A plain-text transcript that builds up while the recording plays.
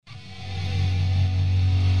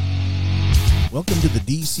Welcome to the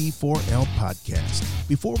DC4L podcast.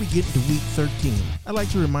 Before we get into week 13, I'd like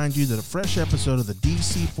to remind you that a fresh episode of the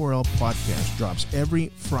DC4L podcast drops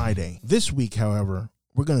every Friday. This week, however,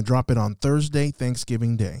 we're going to drop it on Thursday,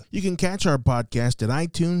 Thanksgiving Day. You can catch our podcast at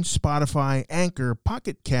iTunes, Spotify, Anchor,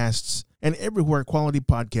 Pocket Casts, and everywhere quality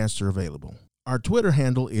podcasts are available. Our Twitter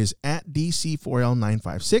handle is at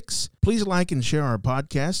DC4L956. Please like and share our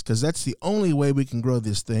podcast because that's the only way we can grow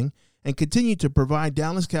this thing and continue to provide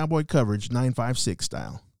Dallas Cowboy coverage 956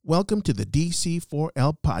 style. Welcome to the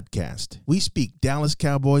DC4L podcast. We speak Dallas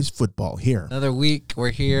Cowboys football here. Another week, we're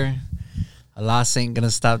here. A loss ain't going to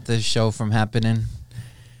stop this show from happening.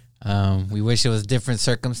 We wish it was different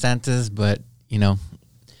circumstances, but,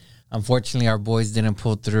 unfortunately our boys didn't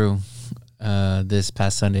pull through this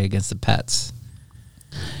past Sunday against the Pats.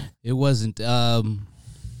 It wasn't. Let's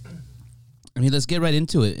get right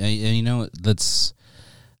into it.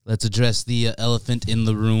 Let's address the elephant in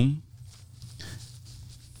the room.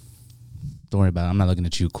 Don't worry about it. I'm not looking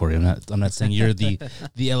at you, Corey. I'm not saying you're the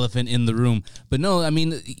elephant in the room. But no,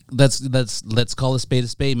 let's call a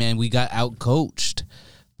spade, man. We got out-coached,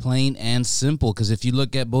 plain and simple. Because if you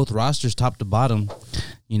look at both rosters, top to bottom,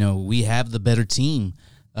 we have the better team.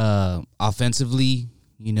 Offensively,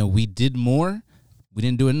 we did more. We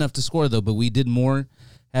didn't do enough to score, though, but we did more,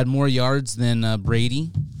 had more yards than Brady.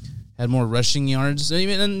 Had more rushing yards,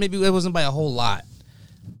 and maybe it wasn't by a whole lot,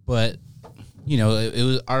 but it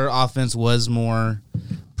was, our offense was more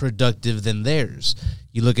productive than theirs.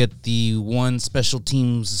 You look at the one special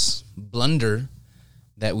teams blunder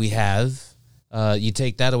that we have, you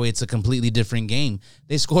take that away, it's a completely different game.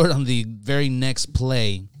 They scored on the very next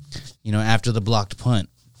play, after the blocked punt,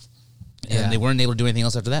 and they weren't able to do anything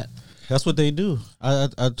else after that. That's what they do. I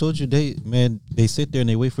told you, they sit there and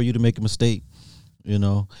they wait for you to make a mistake. And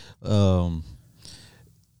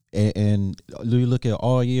you look at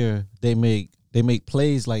all year, they make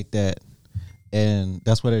plays like that, and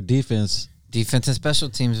that's why their defense and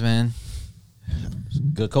special teams, man.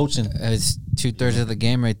 Good coaching. It's 2/3 of the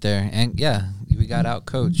game right there, and we got out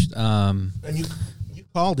coached. And you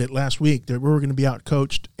called it last week that we were going to be out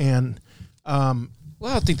coached, and well,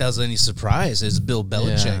 I don't think that was any surprise. It's Bill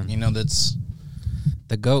Belichick. That's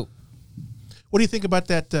the GOAT. What do you think about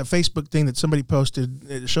that Facebook thing that somebody posted?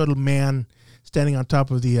 It showed a man standing on top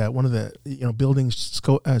of the one of the buildings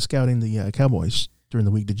scouting the Cowboys during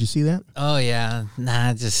the week. Did you see that? Oh yeah,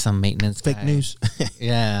 just some maintenance fake guy. News.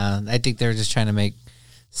 Yeah, I think they were just trying to make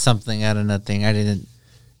something out of nothing. I didn't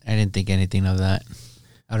think anything of that.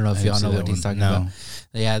 I don't know if y'all know what he's talking about.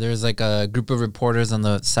 Yeah, there's like a group of reporters on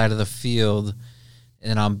the side of the field,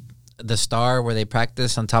 and on the Star where they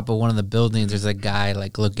practice on top of one of the buildings, there's a guy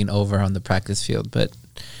like looking over on the practice field, but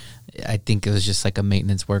I think it was just like a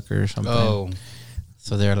maintenance worker or something. Oh,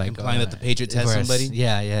 so they're like implying that the Patriots had somebody.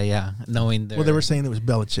 Yeah. Knowing their, well, they were saying it was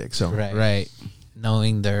Belichick. So right.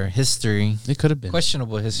 Knowing their history, it could have been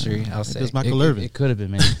questionable history. I'll say it was Michael Irvin. It could have been,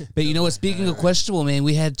 man. But you know what? Speaking of questionable, man,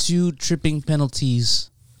 we had 2 tripping penalties.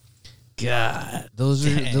 God, those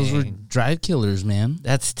were drive killers, man.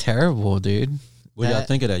 That's terrible, dude. What do y'all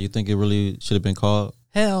think of that? You think it really should have been called?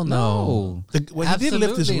 Hell no. He did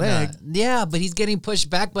lift his leg. Not. Yeah, but he's getting pushed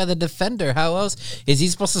back by the defender. How else? Is he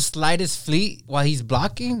supposed to slide his feet while he's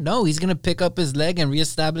blocking? No, he's going to pick up his leg and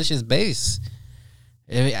reestablish his base.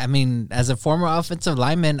 I mean, as a former offensive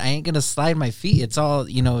lineman, I ain't going to slide my feet. It's all,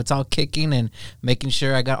 it's all kicking and making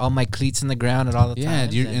sure I got all my cleats in the ground at all the time.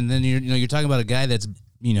 Yeah, and then you're talking about a guy that's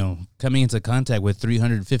coming into contact with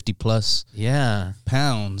 350 plus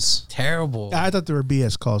pounds. Terrible. I thought there were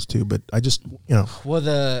BS calls too, but I just, Well,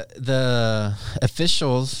 the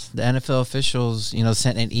officials, the NFL officials,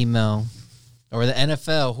 sent an email, or the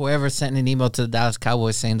NFL, whoever sent an email to the Dallas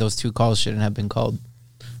Cowboys saying those 2 calls shouldn't have been called.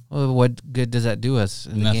 Well, what good does that do us?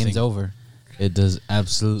 And the game's over. It does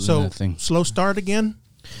absolutely nothing. Slow start again?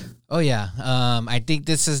 Oh, yeah. I think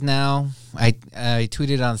this is now, I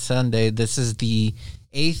tweeted on Sunday, this is the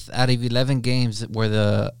 8th out of 11 games where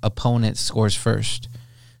the opponent scores first.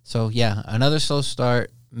 So, yeah, another slow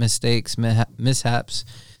start, mistakes, mishaps,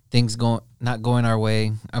 things not going our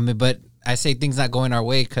way. I mean, but I say things not going our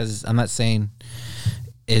way because I'm not saying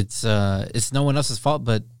it's no one else's fault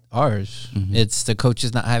but ours. Mm-hmm. It's the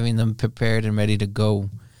coaches not having them prepared and ready to go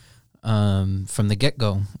from the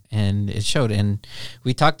get-go, and it showed. And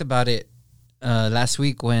we talked about it last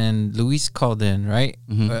week when Luis called in, right?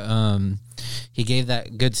 Mm-hmm. He gave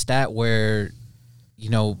that good stat where,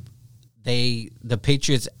 the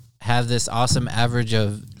Patriots have this awesome average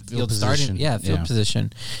of field position. Field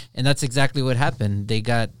position, and that's exactly what happened. They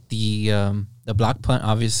got the block punt,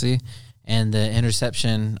 obviously, and the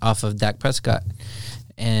interception off of Dak Prescott,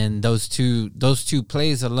 and those two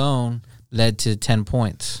plays alone led to 10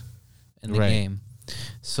 points in the game.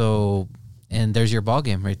 So, and there's your ball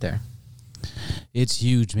game right there. It's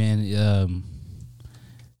huge, man.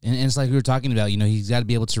 And it's like we were talking about, he's got to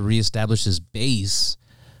be able to reestablish his base.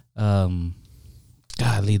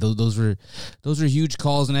 Golly, those were huge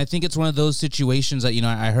calls, and I think it's one of those situations that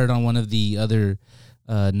I heard on one of the other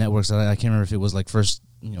networks. I can't remember if it was like First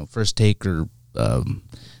Take or the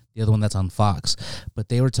other one that's on Fox, but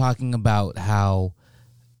they were talking about how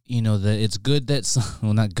that it's good that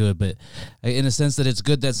not good, but in a sense that it's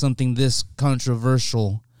good that something this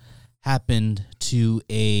controversial happened to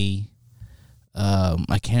a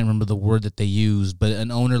I can't remember the word that they used, but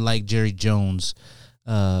an owner like Jerry Jones,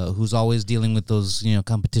 who's always dealing with those,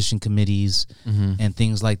 competition committees and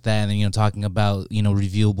things like that. And, talking about,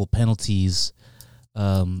 reviewable penalties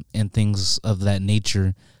and things of that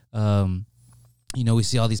nature. We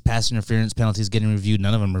see all these pass interference penalties getting reviewed.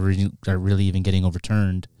 None of them are really even getting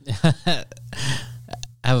overturned.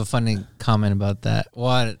 I have a funny comment about that.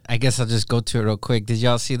 Well, I guess I'll just go to it real quick. Did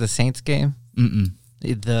y'all see the Saints game? Mm-mm.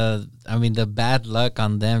 The bad luck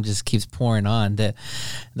on them just keeps pouring on.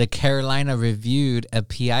 The Carolina reviewed a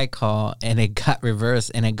PI call and it got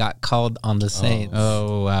reversed and it got called on the Saints.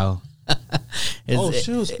 Oh wow!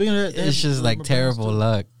 Shoot! Speaking of that, it's just like terrible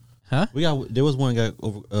luck, huh? There was one guy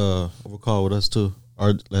overcalled with us too.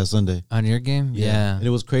 Our last Sunday on your game, yeah. And it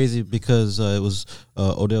was crazy because it was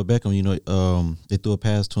Odell Beckham. They threw a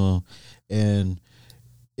pass to him, and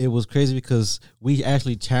it was crazy because we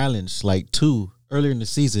actually challenged like two earlier in the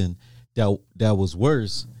season that was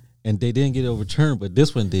worse, and they didn't get overturned, but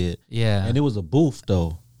this one did. Yeah, and it was a booth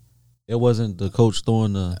though. It wasn't the coach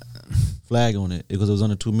throwing the flag on it because it was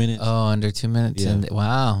under 2 minutes. Oh, under 2 minutes. Yeah.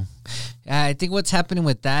 Wow. I think what's happening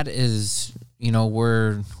with that is,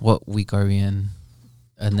 what week are we in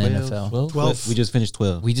the NFL? 12. We just finished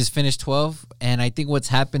 12. We just finished 12, and I think what's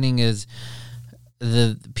happening is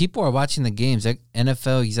the people are watching the games.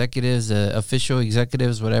 NFL executives, official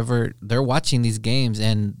executives, whatever, they're watching these games,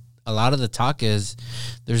 and a lot of the talk is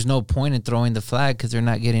there's no point in throwing the flag because they're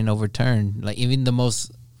not getting overturned. Like even the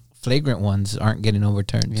most flagrant ones aren't getting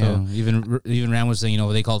overturned. Yeah. So even Ram was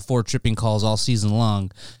saying, they called 4 tripping calls all season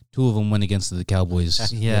long. 2 of them went against the Cowboys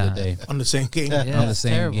the other day. On the same game. Yeah, on the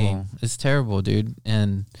same terrible. game. It's terrible, dude.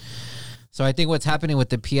 And so I think what's happening with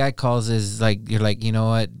the PI calls is like you're like, you know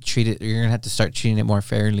what, treat it. You're gonna have to start treating it more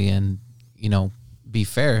fairly and be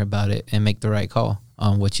fair about it and make the right call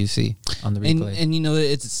on what you see on the replay. And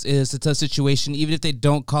it's a tough situation. Even if they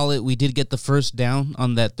don't call it, we did get the first down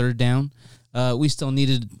on that third down. We still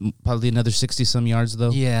needed probably another 60-some yards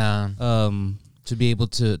though. Yeah. To be able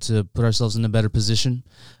to put ourselves in a better position.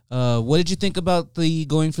 What did you think about the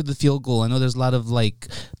going for the field goal? I know there's a lot of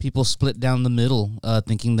people split down the middle,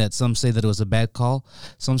 thinking that some say that it was a bad call,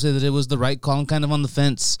 some say that it was the right call. I'm kind of on the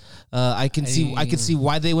fence. I can see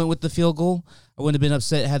why they went with the field goal. I wouldn't have been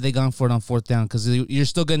upset had they gone for it on 4th down because you're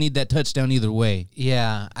still gonna need that touchdown either way.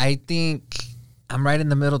 Yeah, I think I'm right in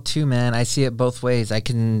the middle too, man. I see it both ways. I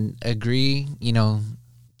can agree,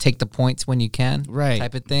 take the points when you can, right,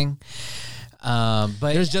 type of thing. But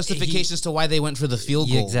there's justifications to why they went for the field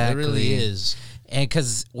goal. Exactly. It really is. And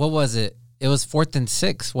because what was it? It was 4th and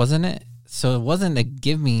 6, wasn't it? So it wasn't a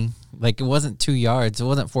give me. It wasn't 2 yards. It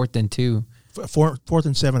wasn't 4th and 2. 4th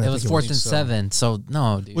and 7. It was 4th and 7. So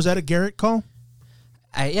no, dude. Was that a Garrett call?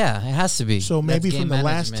 Yeah, it has to be. So maybe from the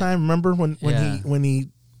last time. Remember when he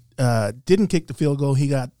didn't kick the field goal, he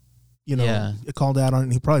got called out on it.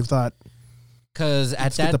 And he probably thought because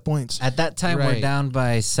at the points at that time right. we're down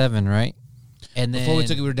by 7, right? And then before we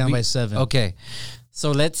took it, we were down by 7. Okay,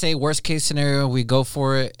 so let's say worst case scenario, we go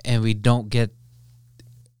for it and we don't get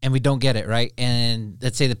it, right? And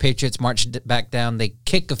let's say the Patriots march back down, they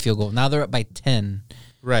kick a field goal. Now they're up by 10.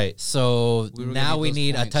 Right. So now we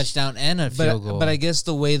need a touchdown and a field goal. But I guess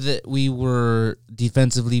the way that we were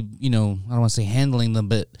defensively, I don't want to say handling them,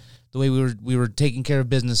 but the way we were taking care of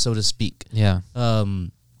business, so to speak. Yeah.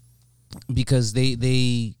 Because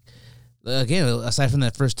they again, aside from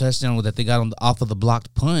that first touchdown that they got off of the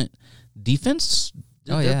blocked punt, defense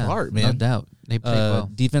did their part, man. No doubt. They played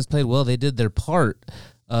well. Defense played well. They did their part.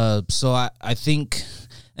 So I think,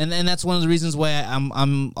 and that's one of the reasons why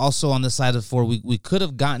I'm also on the side of 4. We could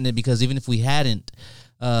have gotten it because even if we hadn't,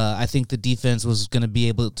 I think the defense was going to be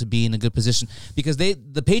able to be in a good position because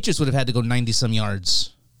the Patriots would have had to go 90-some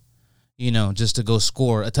yards, just to go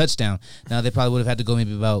score a touchdown. Now they probably would have had to go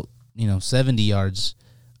maybe about 70 yards.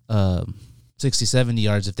 60, 70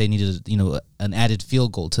 yards if they needed, an added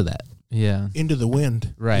field goal to that. Yeah. Into the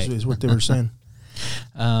wind. Right. Is what they were saying.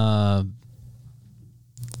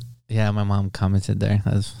 Yeah, my mom commented there.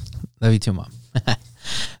 Love you too, Mom.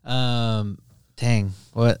 Dang.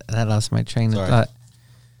 What? I lost my train Sorry. of thought.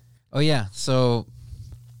 Oh yeah. So,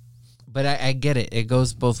 but I get it. It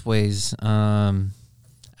goes both ways. I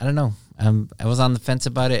don't know. I was on the fence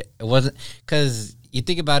about it. It wasn't because you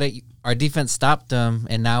think about it. Our defense stopped them,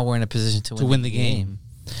 and now we're in a position to win the game.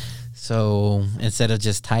 So instead of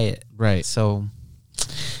just tie it, Right. So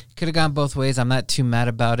could have gone both ways. I'm not too mad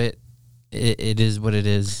about it. It is what it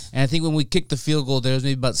is. And I think when we kicked the field goal, there was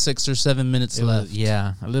maybe about 6 or 7 minutes left.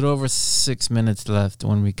 Yeah, a little over 6 minutes left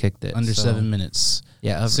when we kicked it. Under 7 minutes.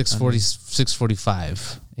 Yeah, 6:40,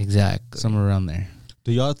 6:45, exactly. somewhere around there.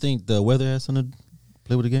 Do y'all think the weather has something to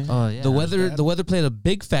play with the game? Oh yeah, The weather played a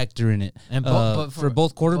big factor in it, and but for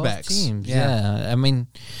both quarterbacks. both teams. Yeah. I mean,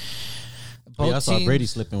 both I saw teams, Brady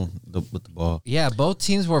slipping with the ball. Yeah, both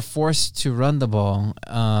teams were forced to run the ball.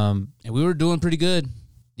 And we were doing pretty good.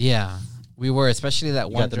 Yeah, we were, especially that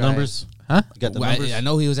You one got the drive. numbers? Huh? You got the Well, numbers? I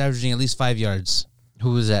know he was averaging at least 5 yards.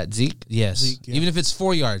 Who was that? Zeke? Yes. Zeke, yeah. Even if it's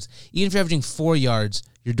 4 yards. Even if you're averaging 4 yards,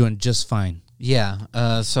 you're doing just fine. Yeah.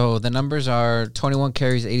 So the numbers are 21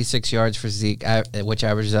 carries, 86 yards for Zeke, which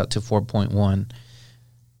averages out to 4.1.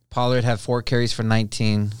 Pollard had 4 carries for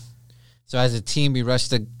 19. So as a team, we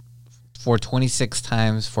rushed for 26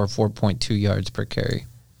 times for 4.2 yards per carry.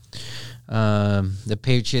 The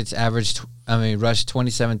Patriots rushed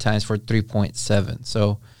 27 times for 3.7.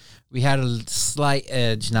 So we had a slight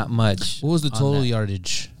edge, not much. What was the on total that.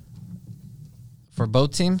 yardage? For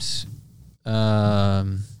both teams?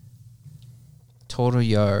 Total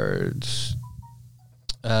yards.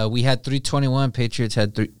 We had 321. Patriots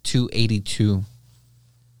had 282.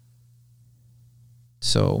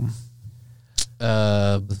 So,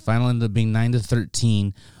 The final ended up being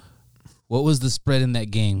 9-13. What was the spread in that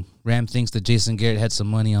game? Ram thinks that Jason Garrett had some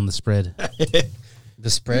money on the spread. the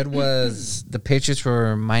spread was the Patriots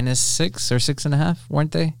were -6 or 6.5,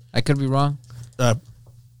 weren't they? I could be wrong.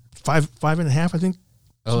 5.5, I think.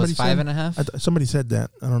 Oh, it was Somebody said. 5.5. Somebody said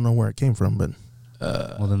that. I don't know where it came from, but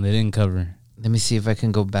Well, then they didn't cover. Let me see if I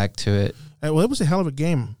can go back to it. well, it was a hell of a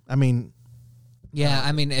game. I mean, Yeah,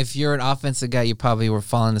 I mean, if you're an offensive guy, you probably were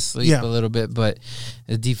falling asleep Yeah. a little bit, but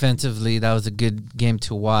defensively, that was a good game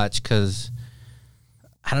to watch because,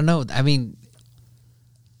 I don't know, I mean,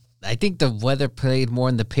 I think the weather played more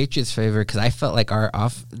in the Patriots' favor because I felt like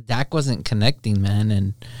Dak wasn't connecting, man,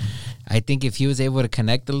 and I think if he was able to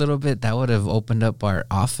connect a little bit, that would have opened up our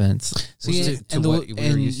offense. See, and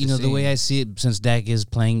the way I see it, since Dak is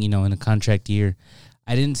playing, in a contract year,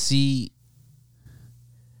 I didn't see.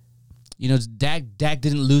 Dak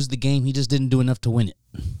didn't lose the game. He just didn't do enough to win it.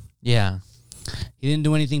 Yeah. He didn't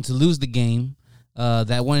do anything to lose the game.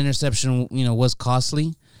 That one interception, was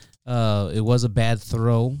costly. It was a bad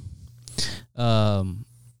throw.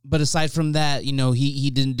 But aside from that, he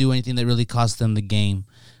didn't do anything that really cost them the game.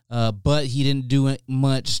 But he didn't do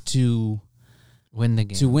much to win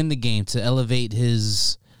the game. To elevate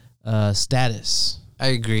his status. I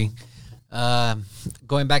agree.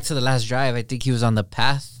 Going back to the last drive, I think he was on the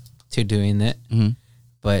path to doing it. Mm-hmm.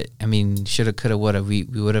 But, I mean, shoulda, coulda, woulda. We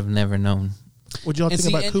would have never known. what y'all think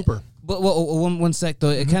about Cooper? But one sec though,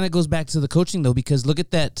 it kind of goes back to the coaching though, because look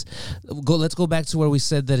at that. Let's go back to where we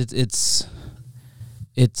said that it's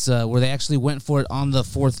where they actually went for it on the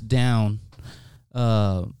 4th down.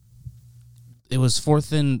 It was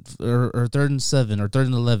 4th and or 3rd and 7 or 3rd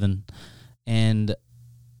and 11, and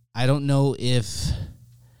I don't know if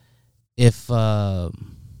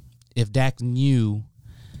Dak knew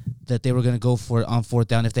that they were going to go for it on 4th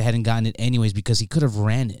down if they hadn't gotten it anyways, because he could have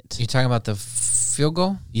ran it. You talking about the field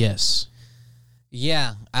goal? Yes.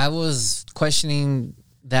 Yeah, I was questioning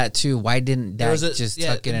that too. Why didn't Dak just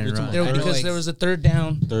tuck it and run? Because there was a 3rd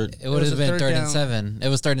down. It would have been 3rd and 7. It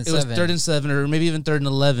was 3rd and 7. It was 3rd and 7, or maybe even 3rd and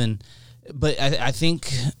 11. But I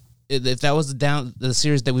think if that was the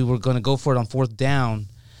series that we were going to go for it on 4th down,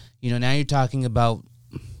 now you're talking about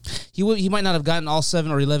he might not have gotten all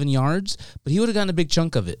 7 or 11 yards, but he would have gotten a big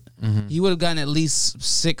chunk of it. Mm-hmm. He would have gotten at least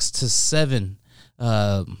 6 to 7.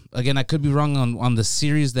 Again, I could be wrong on the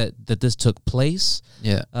series that this took place.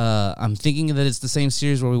 Yeah. I'm thinking that it's the same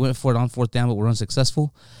series where we went for it on 4th down, but we're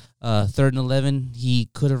unsuccessful. 3rd and 11, he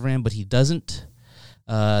could have ran, but he doesn't.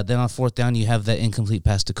 Then on 4th down, you have that incomplete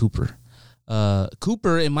pass to Cooper.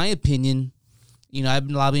 Cooper, in my opinion, I've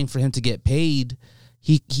been lobbying for him to get paid.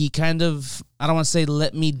 He kind of, I don't want to say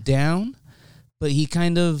let me down, but he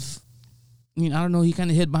kind of, I don't know, he kind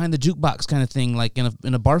of hid behind the jukebox kind of thing, like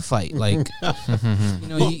in a bar fight. Like,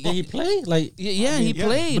 Did he play? Like, yeah, he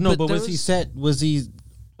played. But was he set? Was he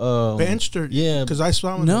benched or yeah? Because I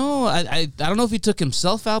saw him. No, I don't know if he took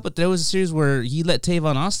himself out, but there was a series where he let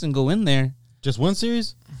Tavon Austin go in there. Just one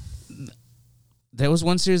series? There was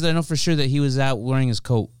one series that I know for sure that he was out wearing his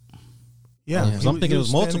coat. Yeah, Yeah. So I'm thinking it was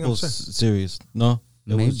standing multiple upset. series. No,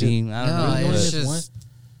 it was just- Maybe. I don't No, know. it only was missed one. just.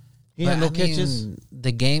 He had but, no I mean, catches.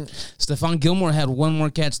 the game. Stephon Gilmore had one more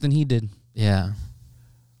catch than he did. Yeah.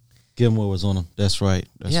 Gilmore was on him. That's right.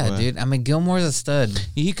 That's Yeah, right. dude. I mean, Gilmore's a stud.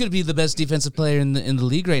 He could be the best defensive player in the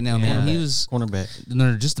league right now, man. Yeah. He was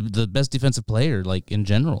Cornerback. just the best defensive player, like in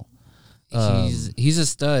general. He's a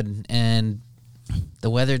stud, and the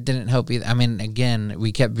weather didn't help either. I mean, again,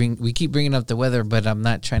 we keep bringing up the weather, but I'm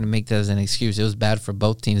not trying to make that as an excuse. It was bad for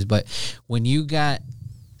both teams, but when you got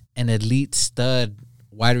an elite stud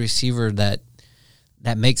wide receiver that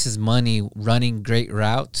makes his money running great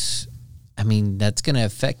routes, I mean, that's going to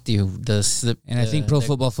affect you. I think Pro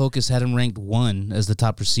Football Focus had him ranked 1 as the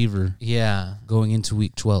top receiver Yeah. going into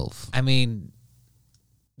week 12. I mean,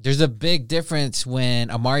 there's a big difference when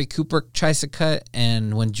Amari Cooper tries to cut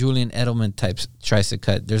and when Julian Edelman tries to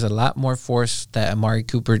cut. There's a lot more force that Amari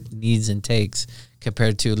Cooper needs and takes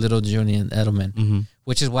compared to little Julian Edelman,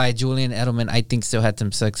 which is why Julian Edelman, I think, still had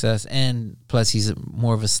some success. And plus, he's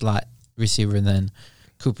more of a slot receiver than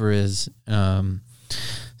Cooper is.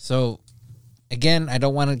 So, again, I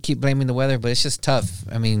don't want to keep blaming the weather, but it's just tough.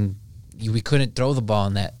 I mean, we couldn't throw the ball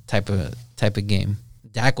in that type of game.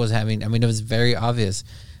 Dak was having, I mean, it was very obvious.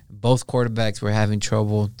 Both quarterbacks were having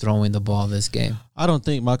trouble throwing the ball this game. I don't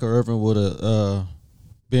think Michael Irvin would have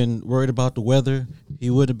been worried about the weather. He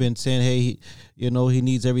would have been saying, hey, he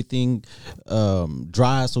needs everything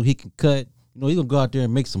dry so he can cut. He's going to go out there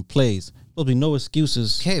and make some plays. There'll be no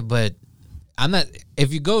excuses. Okay, but I'm not.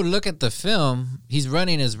 If you go look at the film, he's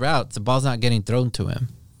running his routes. The ball's not getting thrown to him.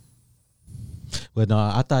 But no,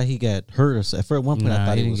 I thought he got hurt. At first, one point, I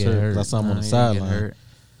thought he was hurt. I saw him on the sideline.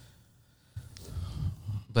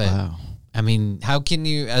 But Wow. I mean, how can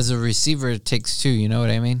you, as a receiver, it takes two. You know what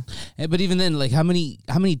I mean? But even then, like how many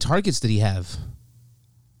targets did he have?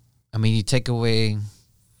 I mean, you take away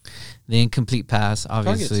the incomplete pass,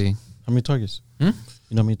 obviously. How many targets? Hmm?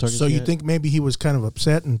 You know how many targets? So he you had? think maybe he was kind of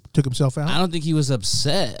upset and took himself out? I don't think he was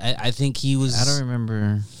upset. I think he was. I don't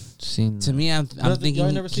remember seeing. To me, I'm y'all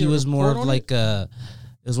thinking never see he a was more report of on like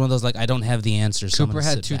it was one of those like I don't have the answers. so I'm Cooper gonna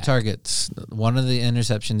had sit 2 back. targets. One of the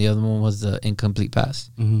interception, the other one was the incomplete pass.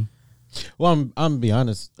 Mm-hmm. Well, I'm gonna be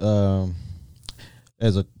honest.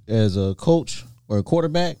 As a coach or a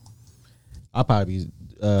quarterback, I probably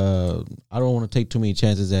I don't want to take too many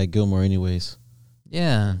chances at Gilmore, anyways.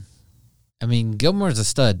 Yeah. I mean, Gilmore's a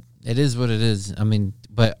stud. It is what it is. I mean,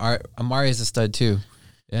 but Amari is a stud too.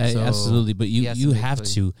 Yeah, So, absolutely. But he has to you make have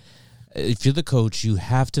plays. to. If you're the coach, you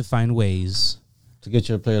have to find ways. To get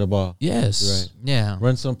your player the ball, Yes. right? Yeah.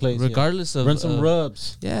 Run some plays, Regardless of run some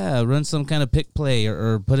rubs. Yeah, run some kind of pick play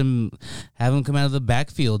or have him come out of the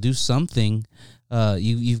backfield, do something.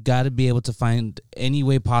 You've got to be able to find any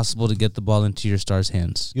way possible to get the ball into your star's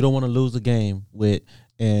hands. You don't want to lose the game with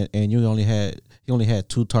and he only had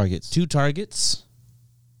 2 targets. 2 targets.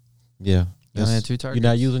 Yeah, You only had 2 targets. You're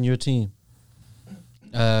not using your team.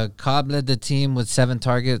 Cobb led the team with 7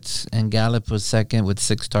 targets, and Gallup was second with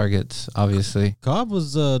 6 targets, obviously. Cobb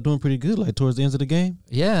was doing pretty good, like towards the end of the game.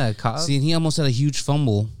 Yeah, Cobb. See, and he almost had a huge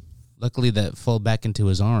fumble. Luckily, that fell back into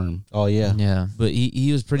his arm. Oh yeah, Yeah. But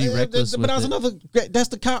he was pretty reckless. But that was another. That's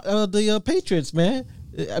the Patriots, man,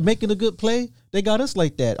 making a good play. They got us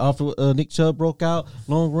like that. After Nick Chubb broke out,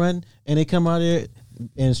 long run, and they come out there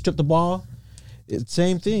and strip the ball. It's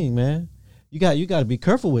same thing, man. You got to be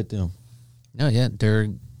careful with them. No, yeah.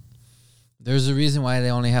 There's a reason why they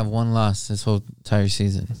only have 1 loss this whole entire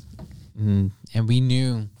season. And we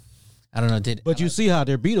knew, I don't know, But you see how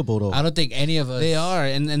they're beatable though. I don't think any of us. They are,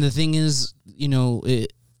 and the thing is,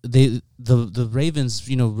 the Ravens,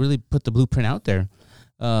 really put the blueprint out there.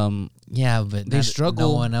 Yeah, but They struggle.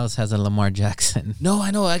 No one else has a Lamar Jackson. No,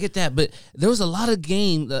 I know, I get that, but there was a lot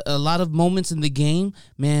of moments in the game,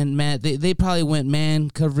 man. Matt, they probably went man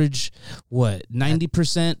coverage. What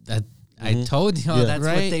 90%? I told you Yeah. that's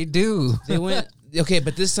Right? what they do. They went okay,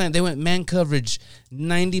 but this time they went man coverage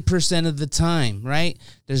 90% of the time. Right?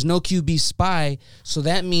 There's no QB spy, so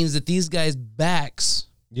that means that these guys' backs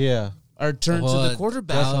Yeah, are turned to the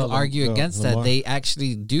quarterback. I'll argue No, against Lamar. that. They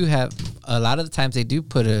actually do have a lot of the times they do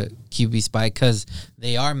put a QB spy because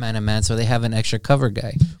they are man to man, so they have an extra cover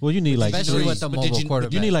guy. well, you need like Especially 3. with the But did mobile you-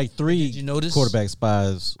 quarterback. You need like 3 Did you notice? quarterback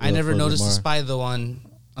spies. I never for noticed a Lamar. spy though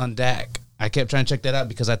on Dak. I kept trying to check that out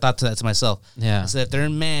because I thought that to myself. Yeah. I said, if they're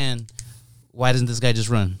in man, why doesn't this guy just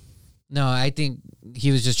run? No, I think he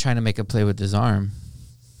was just trying to make a play with his arm,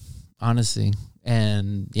 honestly.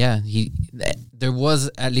 And yeah, there was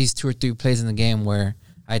at least 2 or 3 plays in the game where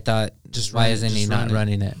I thought, why isn't he not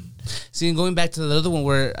running it? See, and going back to the other one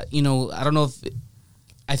where, I don't know if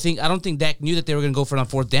I don't think Dak knew that they were going to go for it on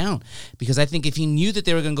fourth down, because I think if he knew that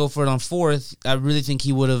they were going to go for it on fourth, I really think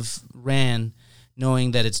he would have ran,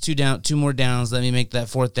 knowing that it's two more downs. Let me make that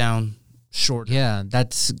fourth down shorter. Yeah,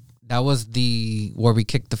 that was where we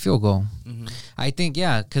kicked the field goal. Mm-hmm. I think,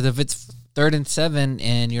 yeah, because if it's 3rd and 7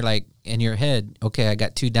 and you're like in your head, okay, I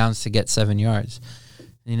got 2 downs to get 7 yards.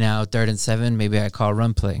 You know, 3rd and 7, maybe I call a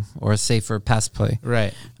run play or a safer pass play,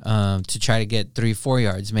 Right. To try to get 3-4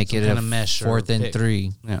 yards, make it a mesh 4th and pick.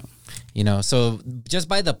 3. Yeah. You know, so just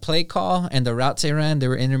by the play call and the routes they ran, they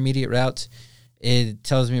were intermediate routes. It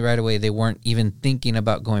tells me right away they weren't even thinking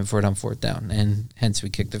about going for it on 4th down, and hence we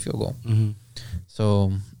kicked the field goal. Mm-hmm.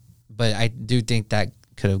 So, but I do think that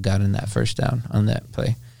could have gotten that first down on that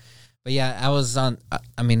play. But yeah, I was on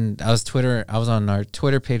our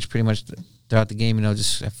Twitter page pretty much throughout the game. You know,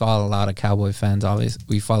 just I follow a lot of Cowboy fans.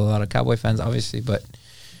 We follow a lot of Cowboy fans, obviously, but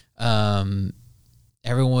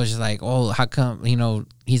everyone was just like, "Oh, how come, you know,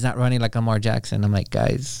 he's not running like Lamar Jackson?" I'm like,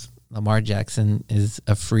 guys, Lamar Jackson is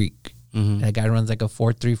a freak. Mm-hmm. That guy runs like a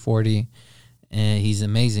 4.3 40, and he's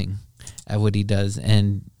amazing at what he does.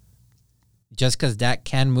 And just because Dak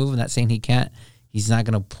can move, and not saying he can't, he's not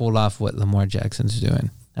going to pull off what Lamar Jackson's doing.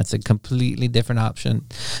 That's a completely different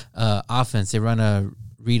offense. They run a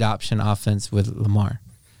read option offense with Lamar.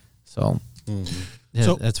 So, yeah,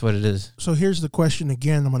 So- that's what it is. So here's the question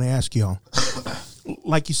again. I'm going to ask y'all.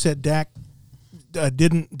 Like you said, Dak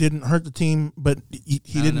didn't hurt the team, but he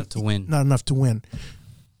Not didn't enough to win. Not enough to win.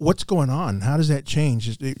 What's going on? How does that change?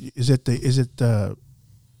 Is it the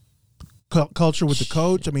culture with the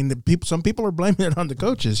coach? I mean, some people are blaming it on the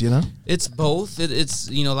coaches. You know, It's both. It's,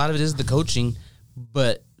 you know, a lot of it is the coaching,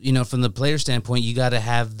 but, you know, from the player standpoint, you got to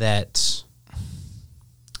have that.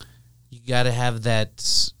 You got to have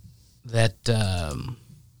that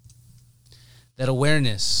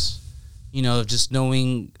awareness, you know, of just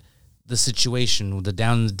knowing the situation, the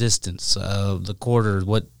down the distance, the quarter,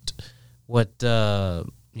 what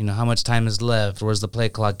you know, how much time is left, where's the play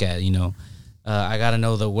clock at, you know. I got to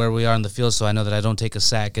know where we are in the field, so I know that I don't take a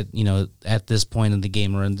sack at this point in the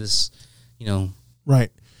game, or in this, you know, right?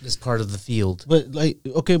 this part of the field. But like,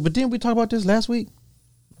 okay, but didn't we talk about this last week?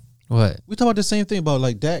 What? We talked about the same thing about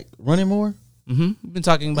like Dak running more. Mm-hmm. We've been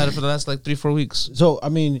talking about it for the last like 3-4 weeks. So I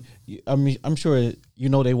mean, I'm sure you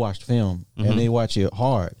know they watched film and they watch it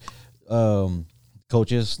hard.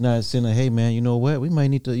 Coaches not saying, "Hey man, you know what?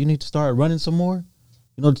 You need to start running some more.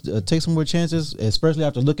 You know, take some more chances, especially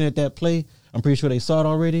after looking at that play. I'm pretty sure they saw it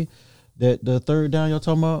already. That the 3rd down y'all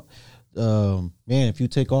talking about, man, if you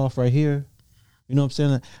take off right here, you know what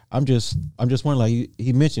I'm saying? I'm just wondering,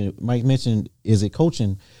 like Mike mentioned, is it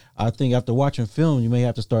coaching? I think after watching film, you may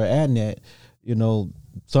have to start adding that, you know,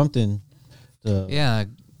 something. Yeah,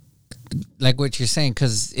 like what you're saying,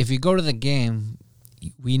 because if you go to the game,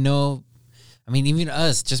 we know, I mean, even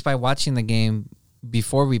us, just by watching the game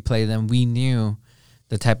before we play them, we knew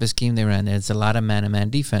the type of scheme they ran. It's a lot of man-to-man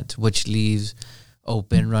defense, which leaves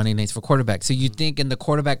open running lanes for quarterback. So you think in the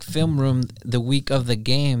quarterback film room the week of the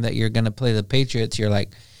game that you're going to play the Patriots, you're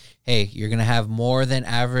like, hey, you're going to have more than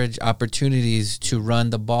average opportunities to run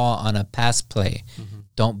the ball on a pass play.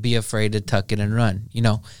 Don't be afraid to tuck it and run. You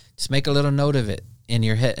know, just make a little note of it in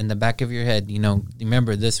your head, in the back of your head. You know,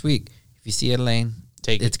 remember this week, if you see a lane,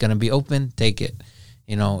 it's going to be open, take it.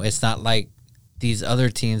 You know, it's not like these other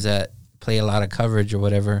teams that play a lot of coverage or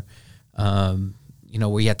whatever, you know,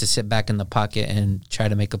 where you have to sit back in the pocket and try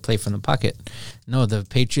to make a play from the pocket. No, the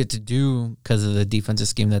Patriots do, because of the defensive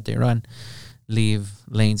scheme that they run, leave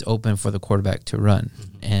lanes open for the quarterback to run.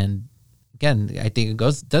 And again, I think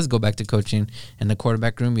it does go back to coaching. In the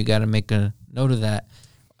quarterback room, you got to make a note of that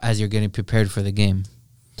as you're getting prepared for the game.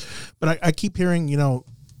 But I keep hearing, you know,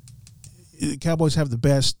 the Cowboys have the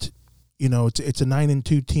best. You know, it's a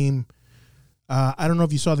 9-2 team. I don't know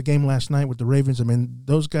if you saw the game last night with the Ravens. I mean,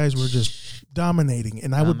 those guys were just dominating,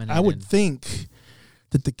 and I would think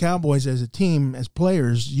that the Cowboys as a team, as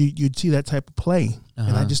players, you'd see that type of play,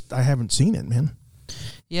 and I haven't seen it, man.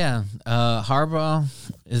 Yeah, Harbaugh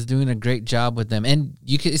is doing a great job with them, and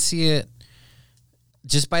you can see it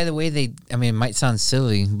just by the way they. I mean, it might sound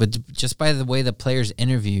silly, but just by the way the players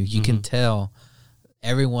interview, you can tell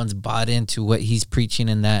everyone's bought into what he's preaching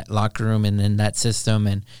in that locker room and in that system,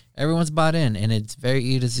 and everyone's bought in, and it's very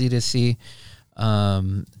easy to see.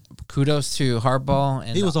 Kudos to Harbaugh.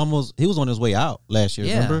 And he was on his way out last year.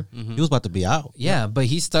 Yeah. Remember, he was about to be out. Yeah, but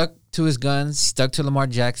he stuck to his guns, stuck to Lamar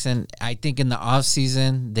Jackson. I think in the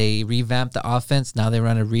offseason, they revamped the offense. Now they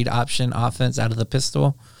run a read option offense out of the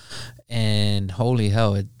pistol, and holy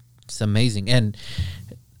hell, it's amazing. And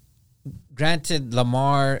granted,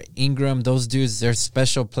 Lamar, Ingram, those dudes, they're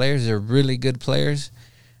special players. They're really good players.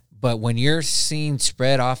 But when you're seeing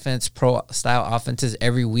spread offense, pro style offenses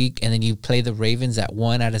every week, and then you play the Ravens at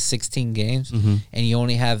 1 out of 16 games, and you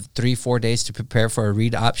only have 3-4 days to prepare for a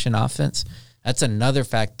read option offense, that's another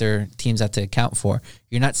factor teams have to account for.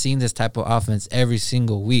 You're not seeing this type of offense every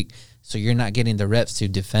single week, so you're not getting the reps to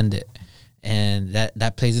defend it. And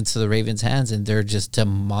that plays into the Ravens' hands, and they're just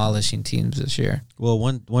demolishing teams this year. Well,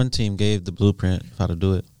 one team gave the blueprint of how to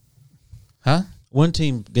do it. Huh? One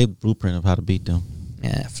team gave the blueprint of how to beat them.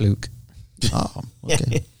 Yeah, fluke. Oh,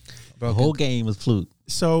 okay. The whole game was fluke.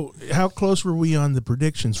 So, how close were we on the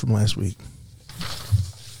predictions from last week?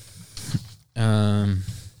 All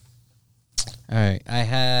right. I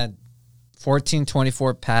had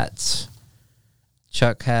 14-24 Pats.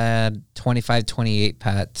 Chuck had 25-28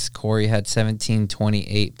 Pats. Corey had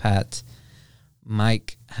 17-28 Pats.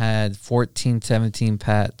 Mike had 14-17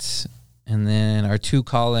 Pats. And then our two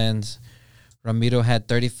call-ins, Ramiro had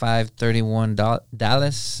 35-31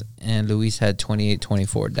 Dallas, and Luis had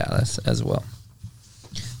 28-24 Dallas as well.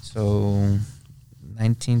 So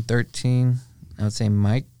 19-13, I would say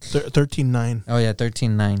Mike. 13-9. Oh, yeah,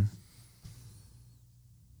 13-9.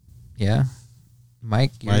 Yeah.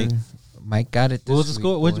 Mike got it this What was the week,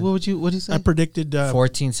 score? boy. What did he say? I predicted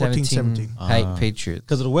 14-17 Patriots.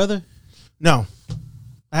 Because of the weather? No.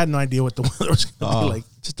 I had no idea what the weather was going to be like.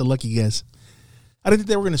 Just a lucky guess. I didn't think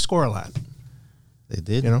they were going to score a lot. They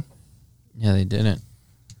did. You know? Yeah, they didn't.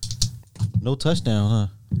 No touchdown, huh?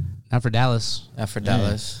 Not for Dallas. Not for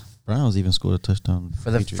Dallas. Browns even scored a touchdown. For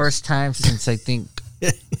the Patriots. first time since, I think,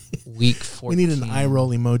 week 14. We need an eye roll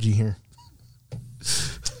emoji here.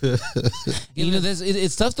 You know,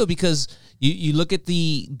 it's tough though because you look at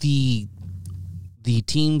the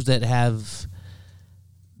teams that have,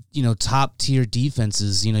 you know, top tier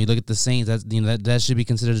defenses. You know, you look at the Saints. That should be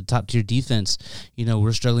considered a top tier defense. You know,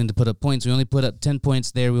 we're struggling to put up points. We only put up 10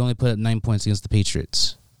 points there. We only put up 9 points against the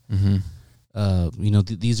Patriots. Mm-hmm. You know,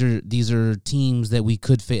 these are teams that we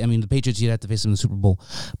could face. I mean, the Patriots, you'd have to face them in the Super Bowl,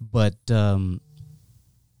 but the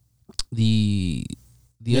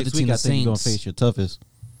Next other team, week, the I think you're going to Saints. face your toughest.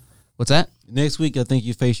 What's that? Next week, I think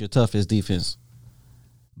you face your toughest defense.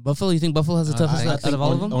 Buffalo? You think Buffalo has the toughest I out of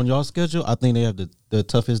all of them? On y'all schedule, I think they have the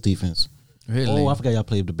toughest defense. Really? Oh, I forgot y'all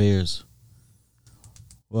played the Bears.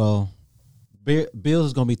 Well, Bills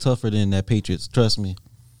is going to be tougher than that Patriots. Trust me.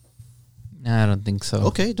 Nah, I don't think so.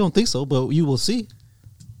 Okay, don't think so, but you will see.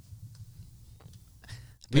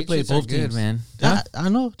 We played Patriots are both good, teams. man. I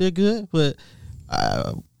know they're good, but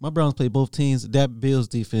my Browns play both teams. That Bills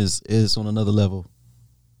defense is on another level.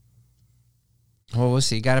 Well, we'll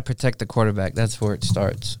see. You got to protect the quarterback. That's where it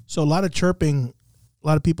starts. So a lot of chirping, a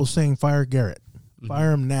lot of people saying fire Garrett.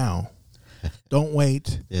 Fire him now. Don't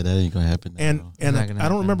wait. Yeah, that ain't going to happen now. And Not I gonna don't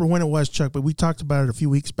happen. remember when it was, Chuck, but we talked about it a few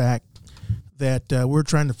weeks back that we were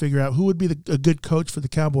trying to figure out who would be a good coach for the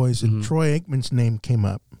Cowboys, and Troy Aikman's name came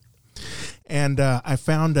up. And I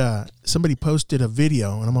found somebody posted a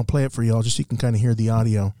video, and I'm going to play it for y'all just so you can kind of hear the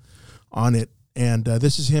audio on it. And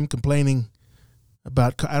this is him complaining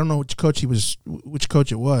about, I don't know which coach it was,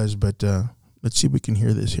 but let's see if we can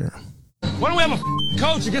hear this here. Why don't we have a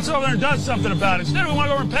coach that gets over there and does something about it? Instead, we want to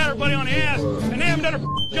go over and pat everybody on the ass, and they haven't done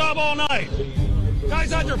a job all night.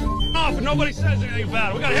 Guys out there off, and nobody says anything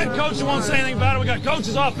about it. We got a head coach that won't say anything about it. We got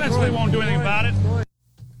coaches offensively that won't do anything about it.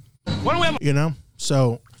 Why don't we have You know,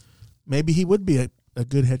 so maybe he would be a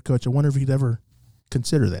good head coach. I wonder if he'd ever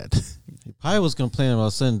consider that. He probably was complaining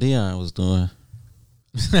about something Deion was doing.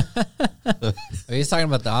 He's talking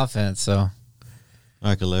about the offense, so.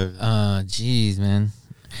 I could learn. Jeez, man.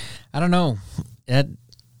 I don't know.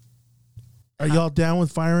 Are y'all down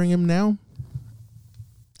with firing him now?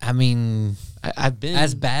 I mean, I've been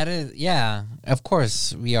as bad as, yeah, of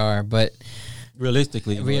course we are, but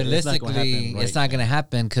Realistically, it's not going to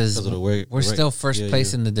happen because Because of the way- we're still right. first Yeah,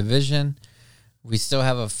 place yeah. in the division. We still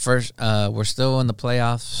have we're still in the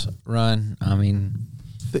playoffs run. I mean,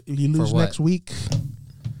 You lose what? next week.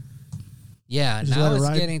 yeah, Just now let it it's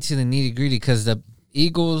ride. getting to the nitty gritty because the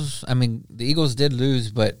Eagles did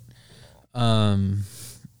lose, but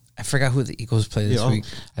I forgot who the Eagles play this week.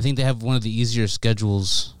 I think they have one of the easier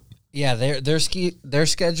schedules. Yeah, their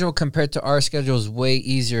schedule compared to our schedule is way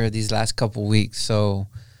easier these last couple weeks. So,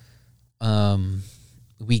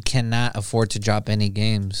 we cannot afford to drop any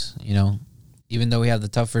games. You know, even though we have the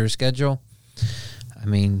tougher schedule. I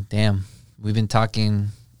mean, damn, we've been talking.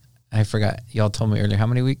 I forgot. Y'all told me earlier how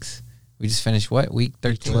many weeks we just finished. What week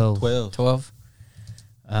 13? 12.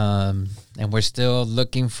 And we're still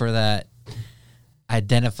looking for that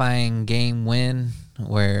identifying game win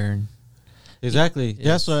where. Exactly.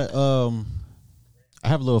 That's why I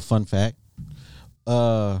have a little fun fact.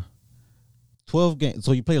 12 games.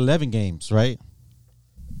 So you play 11 games, right?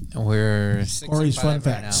 We're 6 Corey's and fun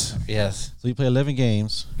 5 right facts. now. Yes. So you play 11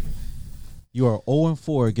 games. You are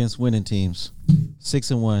 0-4 against winning teams,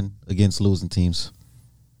 6-1 against losing teams.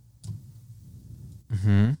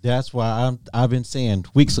 Mm-hmm. That's why I've been saying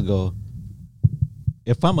weeks ago,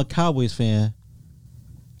 if I'm a Cowboys fan,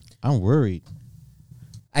 I'm worried.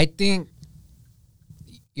 I think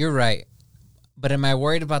you're right. But am I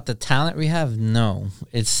worried about the talent we have? No.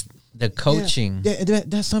 It's the coaching. Yeah,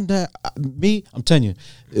 that's something that I'm telling you,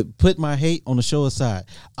 put my hate on the show aside.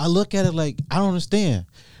 I look at it like, I don't understand.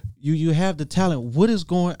 You have the talent. What is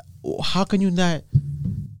going, how can you not,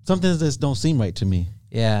 something that don't seem right to me.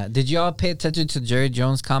 Yeah. Did you all pay attention to Jerry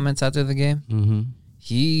Jones' comments after the game? Mm-hmm.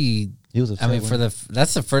 He was upset. I mean,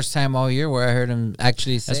 that's the first time all year where I heard him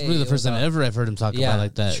actually say. That's really the first time ever I've heard him talk about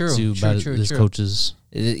like that true, too, true, about true, his true. coaches.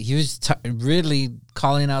 He was really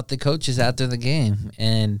calling out the coaches after the game.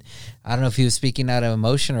 And I don't know if he was speaking out of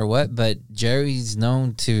emotion or what, but Jerry's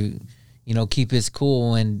known to, keep his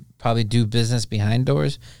cool and probably do business behind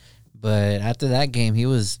doors. But after that game, he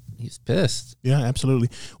was pissed. Yeah, absolutely.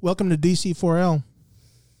 Welcome to DC4L.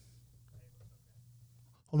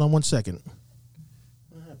 Hold on one second.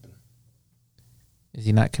 What happened? Is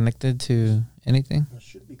he not connected to anything? I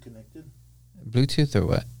should be connected. Bluetooth or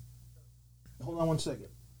what? Hold on one second.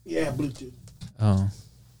 Yeah, Bluetooth. Oh.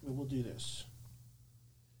 We'll do this.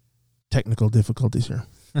 Technical difficulties here.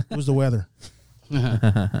 It was the weather.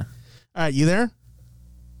 All right, you there?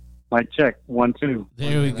 Mic check. 1, 2.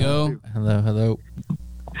 There we go. Hello.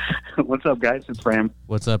 What's up, guys? It's Ram.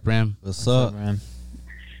 What's up, Ram? What's up? Man?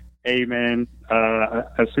 Hey, man.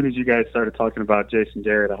 As soon as you guys started talking about Jason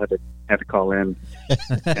Garrett, I had to call in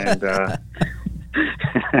and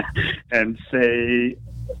and say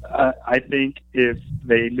I think if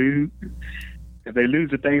they lose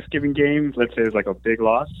the Thanksgiving game, let's say it's like a big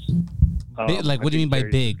loss. Like, what do you mean by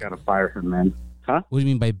big? Got to fire him, man. Huh? What do you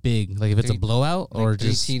mean by big? Like if it's a blowout or Like 3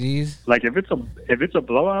 just TDs? Like if it's a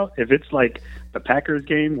blowout, if it's like the Packers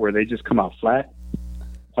game where they just come out flat,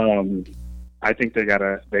 I think they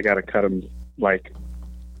gotta cut him like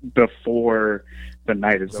before the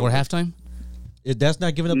night is before over. halftime? If that's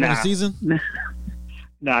not giving up on the season?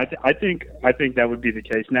 No, I think that would be the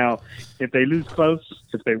case. Now, if they lose close,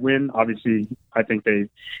 if they win, obviously, I think they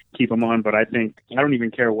keep them on. But I don't even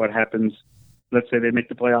care what happens. Let's say they make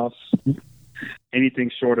the playoffs.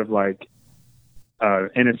 Anything short of like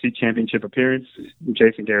NFC Championship appearance,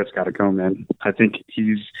 Jason Garrett's got to go, man. I think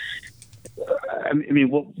he's. I mean,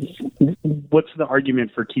 what's the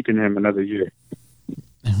argument for keeping him another year?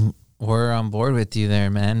 We're on board with you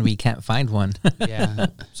there, man. We can't find one. Yeah.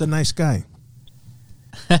 He's a nice guy.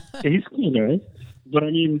 He's cool, right? But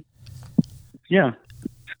I mean, yeah,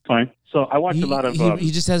 fine. So I watched a lot of.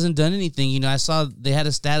 He just hasn't done anything. I saw they had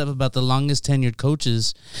a stat up about the longest tenured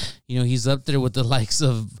coaches. He's up there with the likes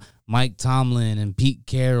of Mike Tomlin and Pete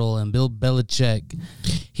Carroll and Bill Belichick.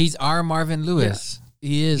 He's our Marvin Lewis. Yeah.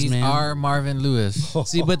 He is, He's man. our Marvin Lewis.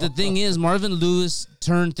 See, but the thing is, Marvin Lewis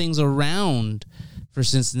turned things around for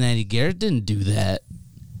Cincinnati. Garrett didn't do that.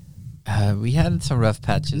 We had some rough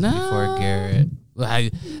patches before Garrett.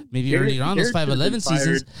 Maybe Garrett- earlier on those Garrett should've 5-11 been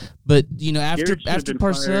seasons, fired. but after Garrett should've been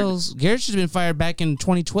Parcells, Garrett should have been fired back in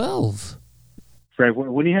 2012. Right,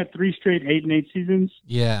 when he had 3 straight 8-8 seasons,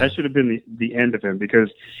 Yeah. that should have been the end of him because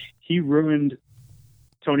he ruined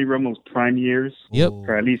Tony Romo's prime years. Yep.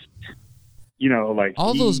 Or at least, like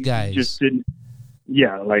All those guys. just didn't.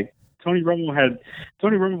 Yeah, like Tony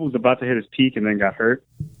Romo was about to hit his peak and then got hurt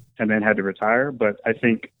and then had to retire. But I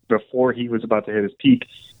think before he was about to hit his peak,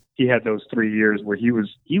 he had those 3 years where he was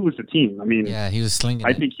the team. I mean, Yeah, he was slinging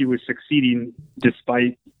I it. think he was succeeding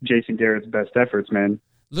despite Jason Garrett's best efforts, man.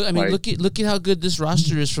 Look, I mean, Like- look at how good this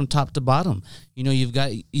roster is from top to bottom. You've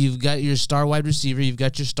got your star wide receiver, you've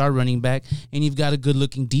got your star running back, and you've got a good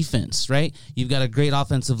looking defense, right? You've got a great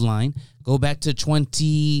offensive line. Go back to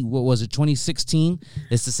 2016.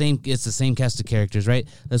 It's the same cast of characters, right?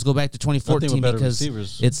 Let's go back to 2014 better because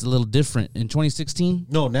receivers. it's a little different. In 2016?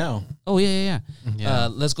 No, now. Oh, yeah.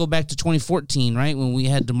 Let's go back to 2014, right? When we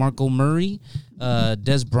had DeMarco Murray.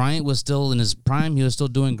 Des Bryant was still in his prime. He was still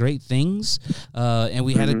doing great things. And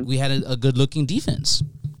we had a good looking defense,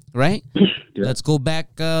 right? Yeah. Let's go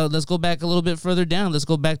back a little bit further down. Let's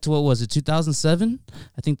go back to, what was it, 2007?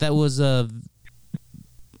 I think that was That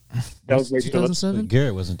was Wade Phillips. 2007.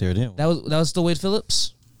 Garrett wasn't there then. That was still Wade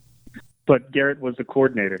Phillips. But Garrett was the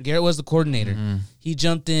coordinator. Garrett was the coordinator. He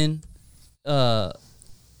jumped in. What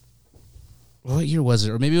year was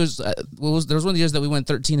it? Or maybe it was. There was one of the years that we went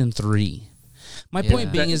 13-3. My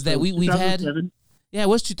point being is that we've had. 2007? Yeah, it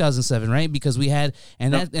was 2007, right? Because we had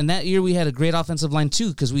that year we had a great offensive line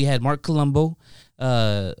too because we had Mark Colombo,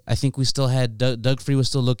 I think we still had Doug Free was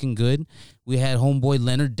still looking good. We had homeboy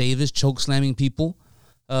Leonard Davis choke slamming people.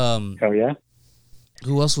 Hell yeah.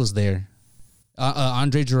 Who else was there?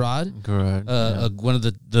 Andre Gerard, one of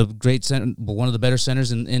the great one of the better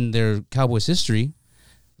centers in their Cowboys history,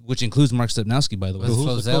 which includes Mark Stepnowski, by the way.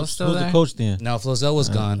 Was Who's the coach then? No, Flozell was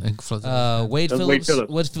gone. Wade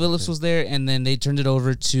Phillips was there, and then they turned it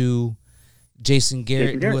over to Jason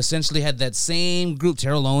Garrett, who essentially had that same group.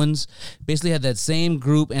 Terrell Owens basically had that same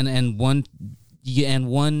group, and one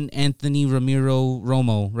Anthony Ramiro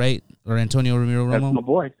Romo, right? Or Antonio Ramiro Romo. That's my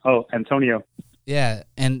boy. Oh, Antonio. Yeah,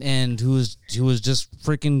 and who was just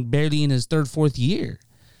freaking barely in his third, fourth year.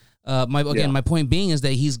 My point being is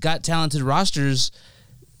that he's got talented rosters,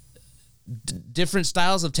 different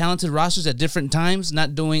styles of talented rosters at different times,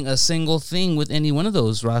 not doing a single thing with any one of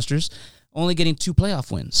those rosters, only getting 2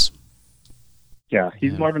 playoff wins. Yeah,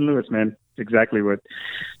 he's Marvin Lewis, man. Exactly what.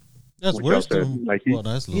 That's worse than like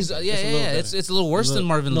It's a little worse than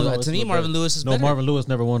Marvin Lewis. To me, Marvin Lewis is better. No, Marvin Lewis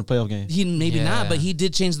never won a playoff game. He not, but he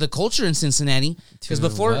did change the culture in Cincinnati. Because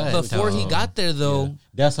before he got there, though,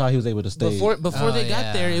 that's how he was able to stay. Before they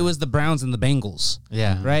got there, it was the Browns and the Bengals.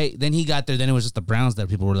 Yeah, right. Then he got there. Then it was just the Browns that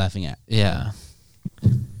people were laughing at. Yeah,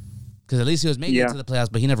 because at least he was making it to the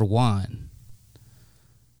playoffs, but he never won.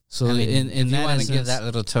 So I mean, in if that you want to instance, give that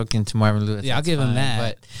little token to Marvin Lewis, I'll give him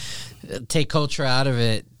that. But take culture out of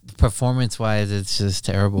it. Performance-wise, it's just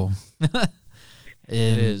terrible. It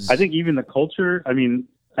is. I think even the culture. I mean,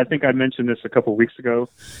 I think I mentioned this a couple of weeks ago.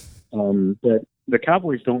 That the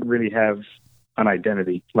Cowboys don't really have an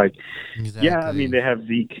identity. Like, yeah, I mean, they have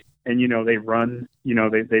Zeke, and they run.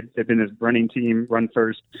 They've been this running team, run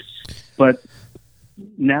first. But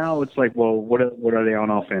now it's like, well, what are they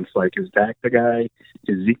on offense? Like, is Dak the guy?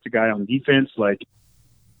 Is Zeke the guy on defense? Like,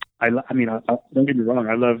 I mean, don't get me wrong.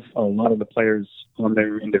 I love a lot of the players on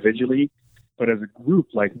there individually, but as a group,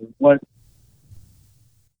 like what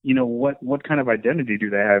kind of identity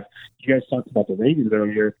do they have? You guys talked about the Ravens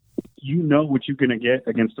earlier. You know what you're going to get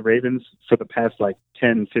against the Ravens for the past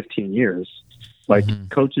 10, 15 years. Like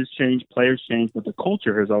coaches change, players change, but the